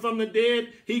firstborn from the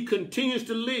dead, he continues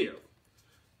to live.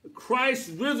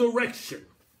 Christ's resurrection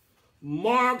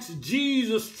marks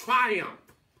Jesus' triumph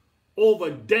over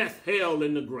death, hell,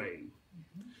 and the grave.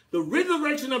 The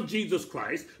resurrection of Jesus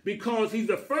Christ, because he's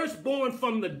the firstborn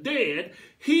from the dead,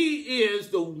 he is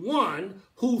the one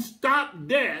who stopped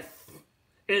death,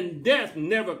 and death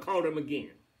never caught him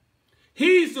again.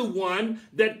 He's the one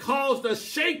that caused a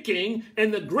shaking,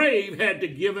 and the grave had to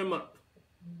give him up.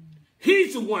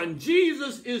 He's the one,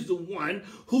 Jesus is the one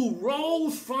who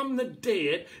rose from the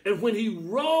dead, and when he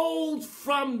rose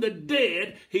from the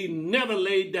dead, he never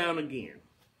laid down again.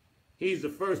 He's the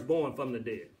firstborn from the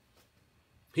dead.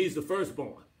 He's the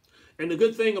firstborn. And the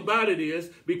good thing about it is,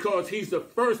 because he's the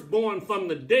firstborn from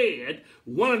the dead,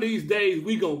 one of these days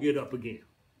we're going to get up again.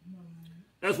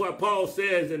 That's why Paul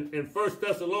says in 1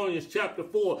 Thessalonians chapter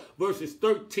 4, verses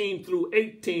 13 through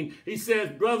 18, he says,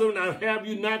 brethren, I have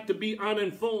you not to be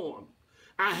uninformed.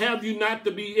 I have you not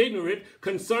to be ignorant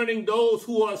concerning those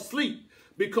who are asleep,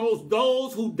 because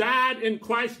those who died in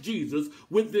Christ Jesus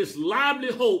with this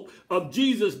lively hope of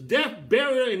Jesus' death,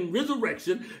 burial, and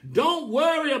resurrection, don't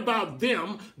worry about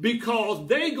them, because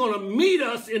they're going to meet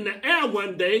us in the air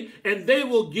one day and they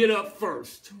will get up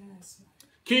first.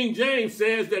 King James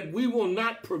says that we will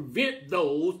not prevent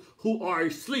those who are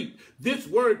asleep. This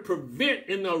word prevent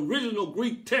in the original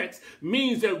Greek text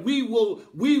means that we will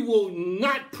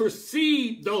not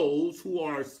precede those who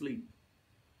are asleep.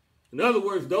 In other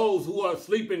words, those who are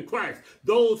asleep in Christ,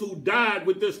 those who died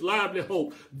with this lively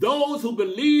hope, those who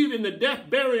believe in the death,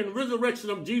 burial, and resurrection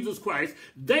of Jesus Christ,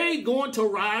 they're going to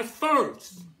rise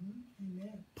first.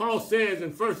 Paul says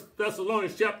in 1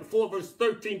 Thessalonians chapter 4, verse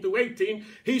 13 through 18,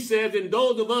 he says, and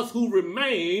those of us who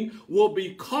remain will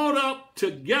be caught up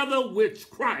together with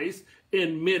Christ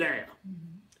in midair.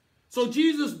 So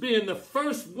Jesus being the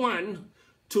first one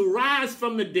to rise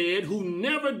from the dead, who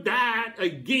never died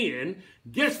again,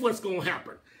 guess what's going to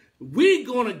happen? We're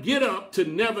going to get up to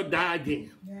never die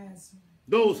again. Yes.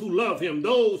 Those who love him,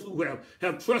 those who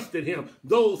have trusted him,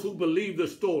 those who believe the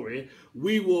story,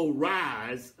 we will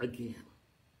rise again.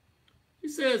 He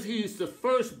says he's the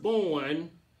firstborn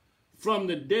from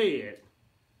the dead,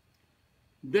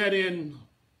 that in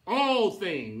all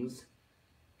things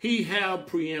he have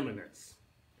preeminence.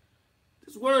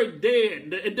 This word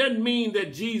dead, it doesn't mean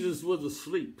that Jesus was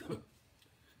asleep.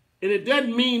 And it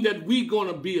doesn't mean that we're going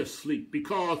to be asleep,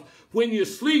 because when you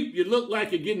sleep, you look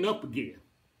like you're getting up again.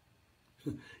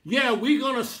 Yeah, we're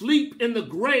going to sleep in the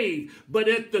grave, but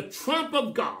at the trump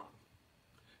of God,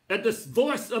 at the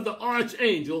voice of the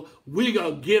archangel, we're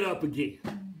going to get up again.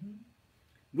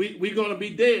 We're going to be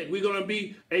dead. We're going to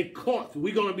be a corpse.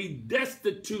 We're going to be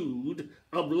destitute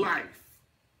of life.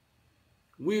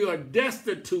 We are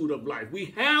destitute of life.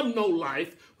 We have no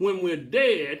life when we're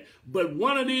dead, but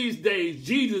one of these days,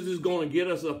 Jesus is going to get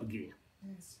us up again.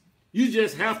 Yes. You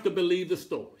just have to believe the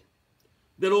story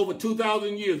that over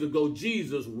 2,000 years ago,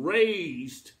 Jesus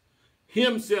raised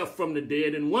himself from the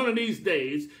dead, and one of these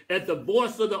days, at the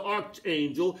voice of the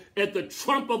archangel, at the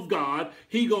trump of God,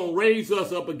 he gonna raise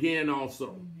us up again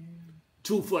also. Amen.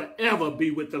 To forever be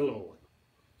with the Lord.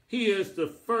 He is the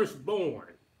firstborn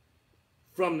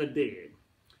from the dead.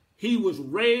 He was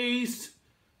raised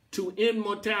to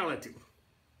immortality.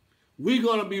 We're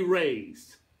gonna be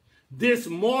raised. This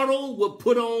mortal will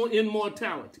put on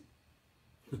immortality.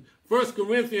 1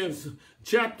 Corinthians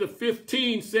chapter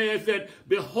 15 says that,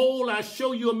 behold, I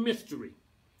show you a mystery.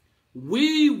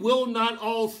 We will not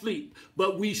all sleep,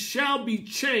 but we shall be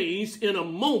changed in a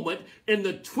moment, in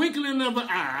the twinkling of an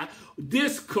eye.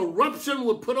 This corruption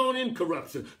will put on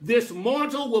incorruption. This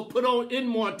mortal will put on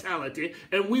immortality,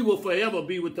 and we will forever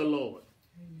be with the Lord.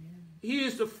 Amen. He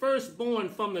is the firstborn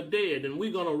from the dead, and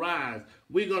we're going to rise.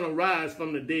 We're going to rise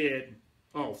from the dead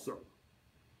also.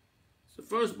 The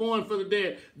firstborn for the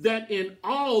dead, that in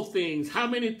all things, how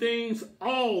many things?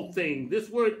 All things. This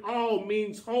word all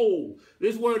means whole.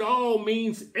 This word all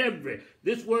means every.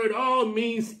 This word all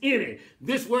means any.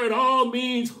 This word all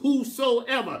means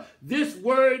whosoever. This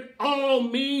word all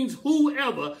means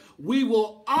whoever. We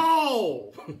will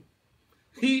all.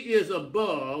 He is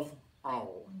above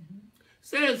all.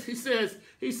 He says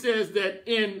that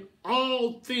in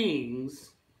all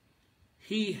things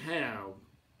he have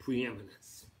preeminence.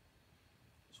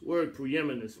 Word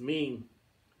preeminence means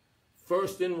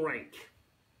first in rank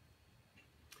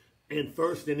and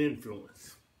first in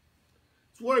influence.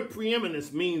 This word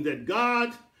preeminence means that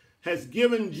God has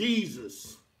given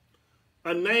Jesus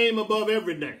a name above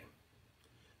every name,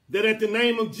 that at the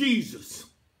name of Jesus,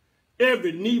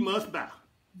 every knee must bow.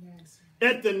 Yes.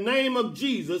 At the name of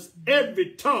Jesus,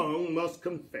 every tongue must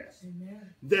confess. Amen.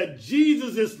 That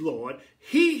Jesus is Lord.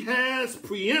 He has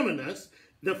preeminence.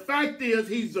 The fact is,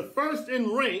 he's the first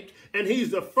in rank and he's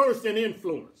the first in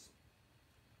influence.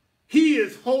 He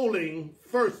is holding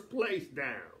first place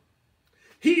down.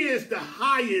 He is the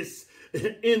highest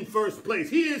in first place.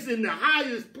 He is in the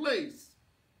highest place.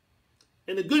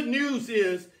 And the good news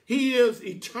is he is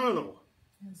eternal.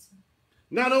 Yes.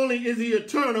 Not only is he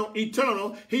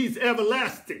eternal, he's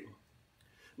everlasting.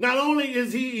 Not only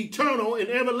is he eternal and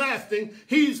everlasting,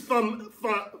 he's from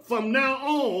now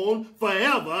on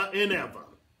forever and ever.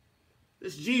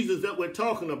 This Jesus that we're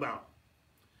talking about,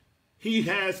 he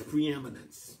has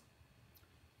preeminence.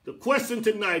 The question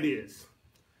tonight is,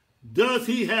 does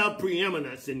he have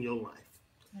preeminence in your life?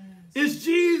 Yes. Is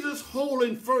Jesus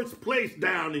holding first place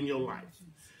down in your life?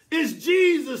 Is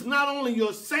Jesus not only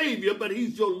your Savior, but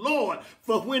he's your Lord?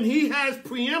 For when he has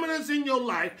preeminence in your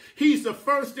life, he's the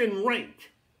first in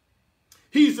rank.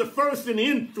 He's the first in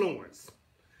influence.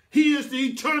 He is the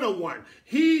eternal one.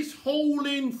 He's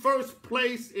holding first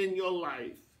place in your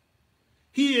life.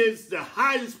 He is the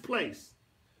highest place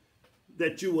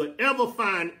that you will ever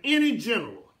find any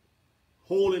general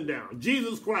holding down.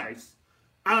 Jesus Christ,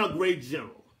 our great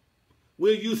general.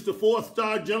 We're used to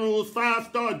 4-star generals,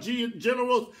 5-star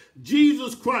generals.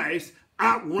 Jesus Christ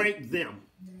outranked them.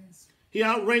 Yes. He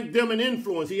outranked them in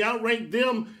influence. He outranked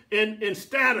them in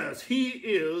status. He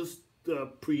is the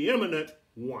preeminent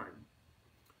one.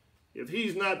 If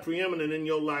he's not preeminent in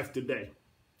your life today,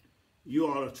 you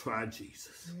ought to try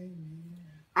Jesus. Amen.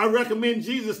 I recommend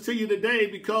Jesus to you today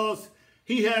because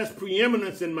he has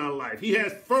preeminence in my life. He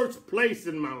has first place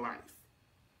in my life.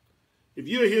 If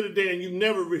you're here today and you've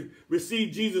never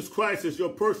received Jesus Christ as your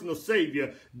personal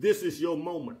Savior, this is your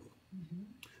moment. Mm-hmm.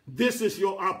 This is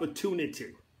your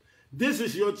opportunity. This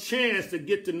is your chance to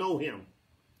get to know him.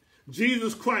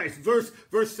 Jesus Christ, verse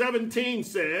 17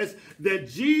 says that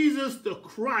Jesus the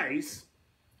Christ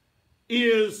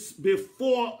is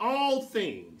before all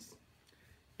things,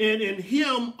 and in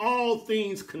him all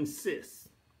things consist.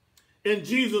 In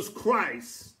Jesus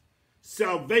Christ,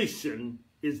 salvation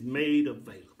is made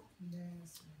available.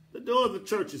 Yes. The door of the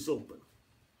church is open.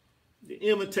 The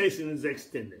invitation is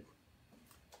extended.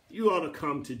 You ought to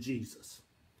come to Jesus,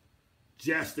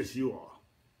 just as you are.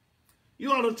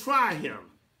 You ought to try him,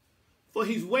 for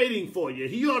he's waiting for you.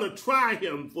 You ought to try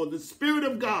him, for the Spirit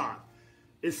of God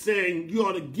is saying you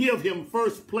ought to give him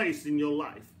first place in your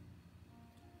life.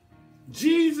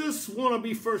 Jesus want to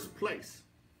be first place.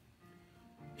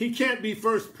 He can't be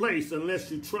first place unless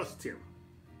you trust him,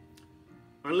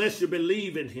 unless you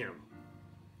believe in him,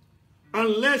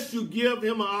 unless you give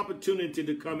him an opportunity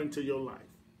to come into your life.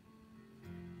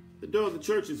 The door of the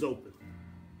church is open.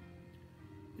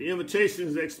 The invitation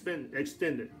is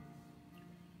extended.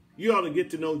 You ought to get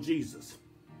to know Jesus.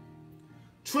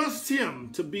 Trust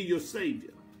him to be your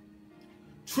Savior.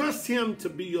 Trust him to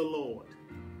be your Lord.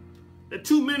 That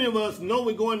too many of us know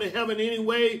we're going to heaven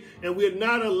anyway, and we're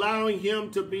not allowing him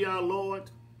to be our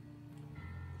Lord,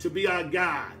 to be our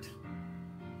God,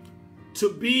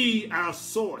 to be our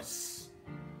source,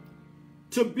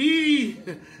 to be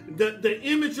the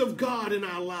image of God in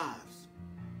our lives.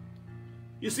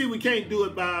 You see, we can't do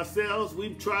it by ourselves.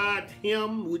 We've tried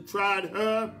him, we tried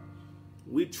her,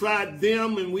 we tried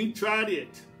them, and we tried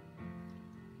it.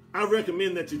 I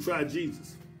recommend that you try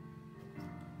Jesus.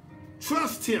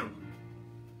 Trust him.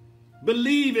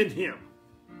 Believe in him.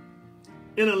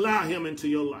 And allow him into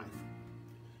your life.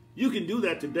 You can do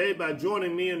that today by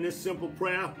joining me in this simple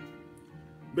prayer.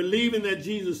 Believing that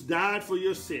Jesus died for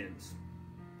your sins.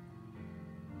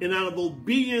 And out of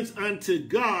obedience unto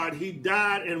God, he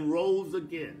died and rose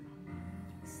again.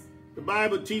 The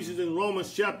Bible teaches in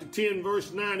Romans chapter 10,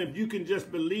 verse 9, if you can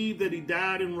just believe that he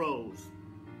died and rose,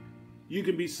 you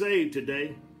can be saved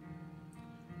today.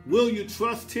 Will you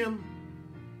trust him?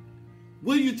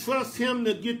 Will you trust him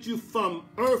to get you from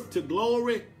earth to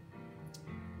glory?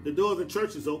 The door of the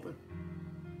church is open.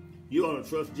 You ought to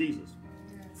trust Jesus.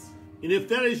 Yes. And if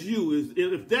that is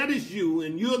you,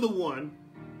 and you're the one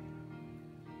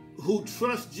who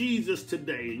trusts Jesus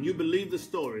today, and you believe the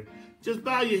story, just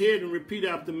bow your head and repeat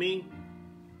after me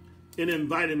and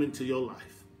invite him into your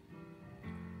life.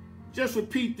 Just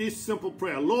repeat this simple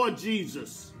prayer. Lord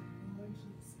Jesus,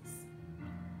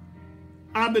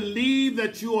 I believe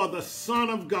that you are the Son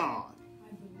of God.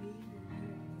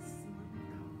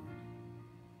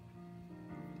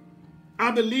 I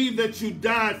believe that you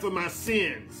died for my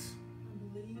sins.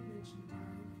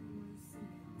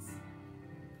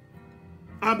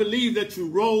 I believe that you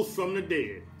rose from the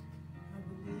dead.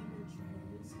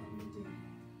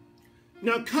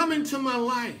 Now come into my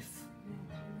life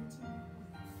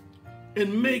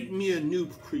and make me a new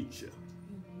creature.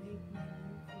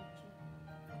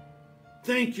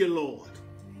 Thank you, Lord,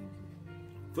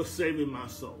 for saving my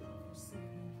soul.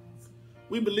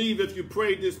 We believe if you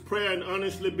prayed this prayer and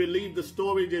honestly believe the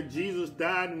story that Jesus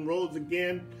died and rose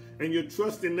again, and you're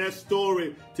trusting that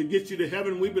story to get you to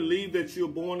heaven, we believe that you're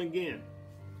born again.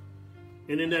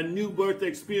 And in that new birth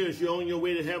experience, you're on your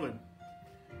way to heaven.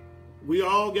 We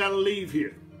all got to leave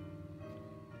here.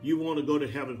 You want to go to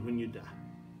heaven when you die.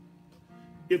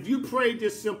 If you prayed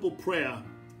this simple prayer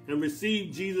and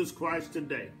received Jesus Christ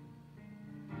today,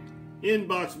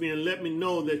 inbox me and let me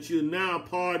know that you're now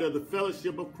part of the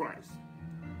fellowship of Christ.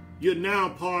 You're now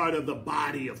part of the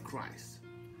body of Christ.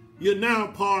 You're now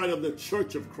part of the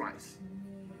church of Christ.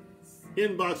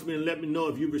 Inbox me and let me know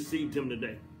if you received him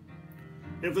today.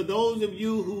 And for those of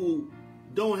you who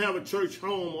don't have a church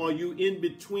home or you in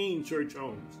between church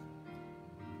homes,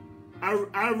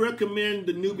 I recommend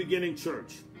the New Beginning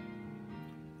Church,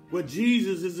 where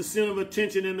Jesus is the center of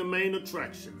attention and the main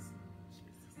attraction,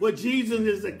 where Jesus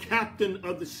is the captain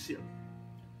of the ship,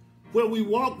 where we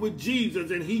walk with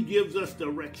Jesus and he gives us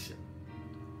direction.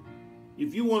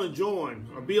 If you want to join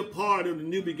or be a part of the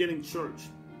New Beginning Church,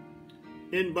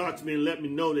 inbox me and let me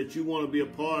know that you want to be a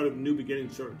part of the New Beginning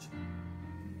Church.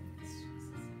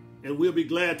 And we'll be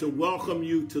glad to welcome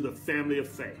you to the family of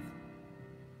faith.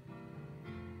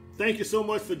 Thank you so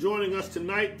much for joining us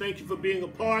tonight. Thank you for being a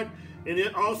part. And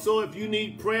then also, if you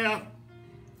need prayer,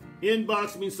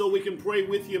 inbox me so we can pray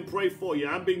with you and pray for you.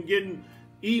 I've been getting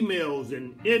emails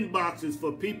and inboxes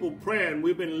for people praying.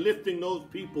 We've been lifting those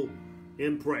people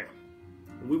in prayer.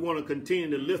 And we want to continue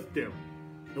to lift them.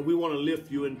 And we want to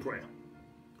lift you in prayer.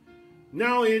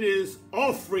 Now it is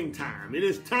offering time. It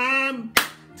is time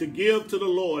to give to the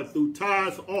Lord through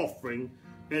tithes, offering,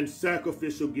 and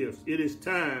sacrificial gifts. It is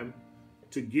time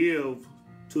to give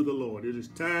to the Lord. It is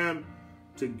time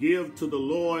to give to the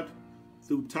Lord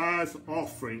through tithes,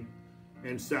 offering,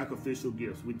 and sacrificial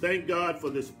gifts. We thank God for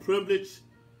this privilege,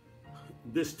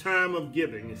 this time of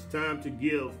giving. It's time to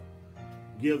give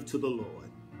to the Lord.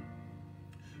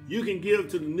 You can give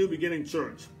to the New Beginning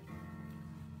Church.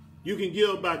 You can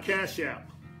give by Cash App.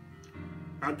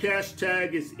 Our cash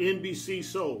tag is NBC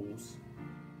Souls,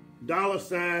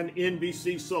 $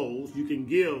 NBC Souls. You can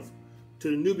give to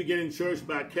the New Beginning Church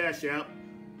by Cash App,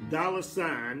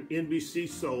 $ NBC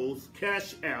Souls,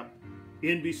 Cash App,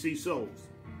 NBC Souls.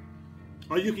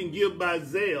 Or you can give by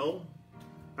Zelle.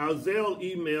 Our Zelle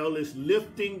email is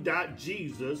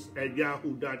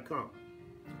lifting.jesus@yahoo.com.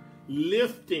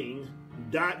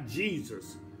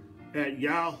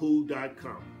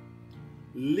 Lifting.jesus@yahoo.com.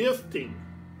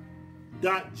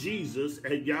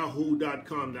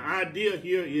 Lifting.jesus@yahoo.com. The idea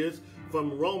here is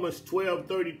from Romans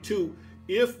 12:32.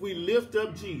 If we lift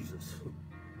up Jesus,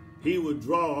 he will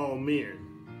draw all men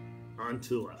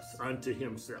unto us, unto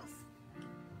himself.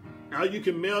 Now you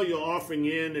can mail your offering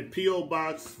in at P.O.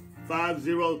 Box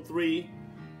 503,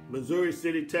 Missouri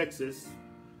City, Texas.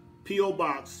 P.O.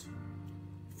 Box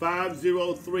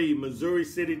 503, Missouri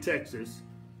City, Texas,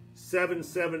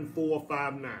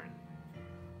 77459.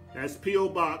 That's P.O.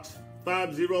 Box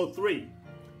 503,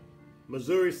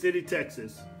 Missouri City,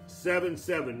 Texas,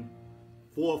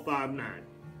 77459.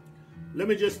 Let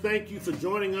me just thank you for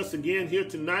joining us again here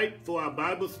tonight for our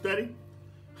Bible study.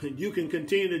 You can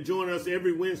continue to join us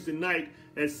every Wednesday night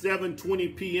at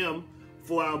 7:20 p.m.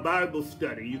 for our Bible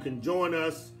study. You can join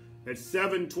us at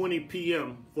 7:20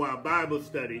 p.m. for our Bible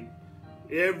study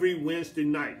every Wednesday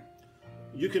night.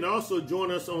 You can also join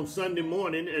us on Sunday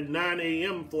morning at 9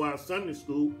 a.m. for our Sunday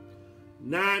school.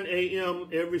 9 a.m.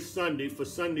 every Sunday for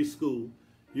Sunday school.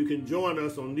 You can join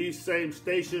us on these same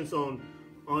stations on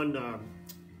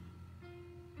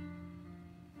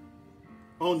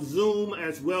Zoom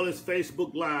as well as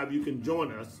Facebook Live. You can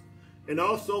join us. And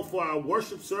also for our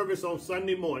worship service on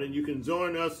Sunday morning, you can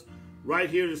join us right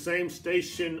here, the same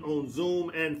station on Zoom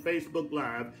and Facebook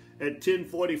Live at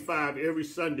 10:45 every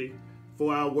Sunday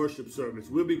for our worship service.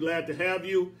 We'll be glad to have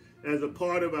you as a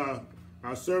part of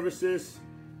our services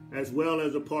as well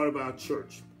as a part of our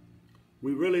church.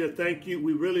 We really thank you.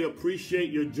 We really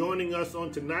appreciate your joining us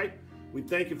on tonight. We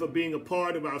thank you for being a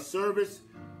part of our service.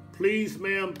 Please,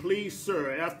 ma'am, please,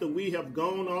 sir, after we have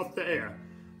gone off the air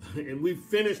and we've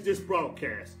finished this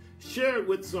broadcast, share it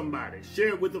with somebody. Share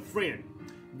it with a friend.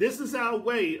 This is our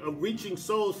way of reaching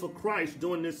souls for Christ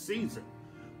during this season.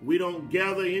 We don't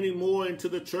gather anymore into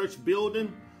the church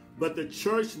building, but the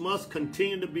church must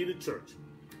continue to be the church.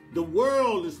 The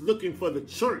world is looking for the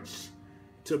church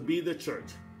to be the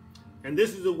church. And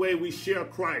this is the way we share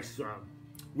Christ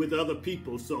with other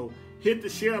people. So hit the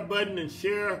share button and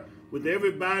share with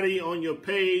everybody on your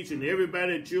page and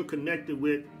everybody that you're connected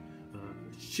with.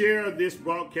 Share this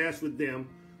broadcast with them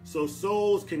so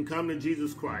souls can come to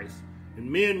Jesus Christ. And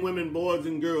men, women, boys,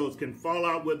 and girls can fall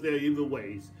out with their evil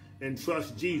ways and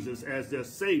trust Jesus as their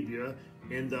Savior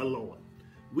and their Lord.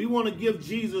 We want to give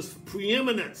Jesus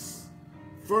preeminence,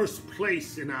 first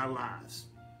place in our lives.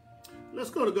 Let's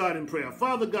go to God in prayer.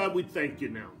 Father God, we thank you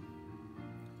now.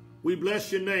 We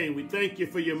bless your name. We thank you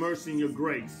for your mercy and your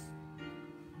grace.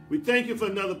 We thank you for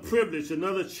another privilege,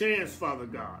 another chance, Father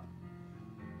God,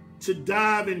 to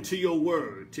dive into your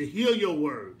word, to hear your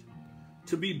word,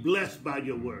 to be blessed by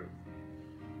your word.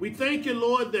 We thank you,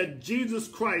 Lord, that Jesus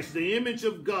Christ, the image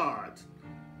of God,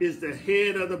 is the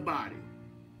head of the body,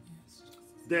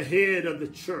 the head of the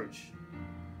church,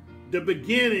 the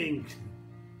beginning,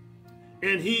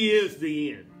 and he is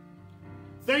the end.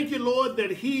 Thank you, Lord,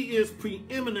 that he is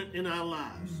preeminent in our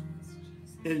lives.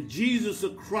 And Jesus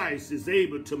Christ is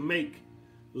able to make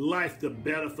life the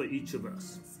better for each of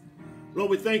us. Lord,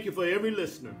 we thank you for every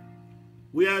listener.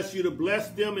 We ask you to bless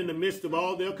them in the midst of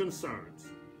all their concerns.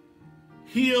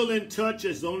 Heal and touch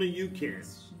as only you can.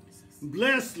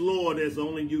 Bless, Lord, as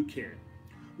only you can.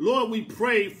 Lord, we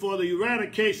pray for the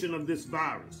eradication of this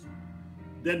virus,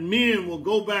 that men will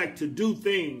go back to do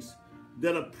things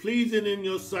that are pleasing in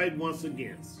your sight once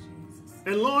again.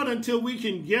 And Lord, until we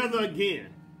can gather again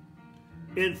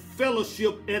in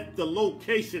fellowship at the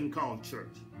location called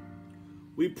church,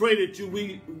 we pray that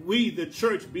we, the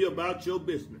church, be about your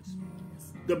business.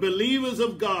 The believers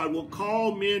of God will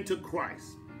call men to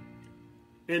Christ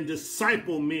and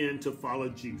disciple men to follow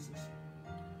Jesus.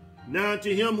 Now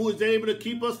to him who is able to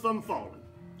keep us from falling,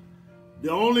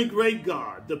 the only great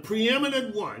God, the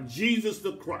preeminent one, Jesus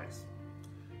the Christ,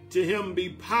 to him be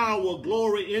power,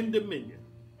 glory, and dominion.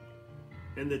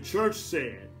 And the church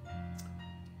said,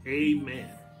 amen.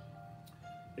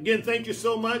 Again, thank you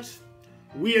so much.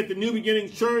 We at the New Beginning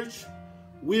Church,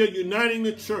 we are uniting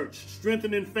the church,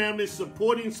 strengthening families,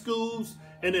 supporting schools,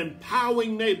 and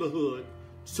empowering neighborhoods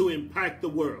to impact the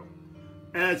world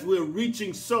as we're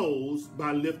reaching souls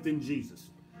by lifting Jesus.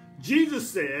 Jesus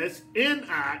says,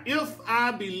 if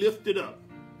I be lifted up,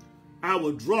 I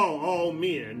will draw all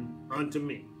men unto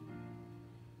me.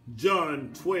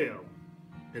 John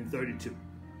 12:32.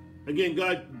 Again,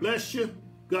 God bless you.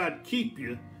 God keep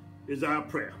you is our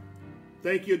prayer.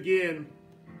 Thank you again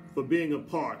for being a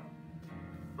part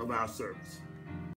of our service.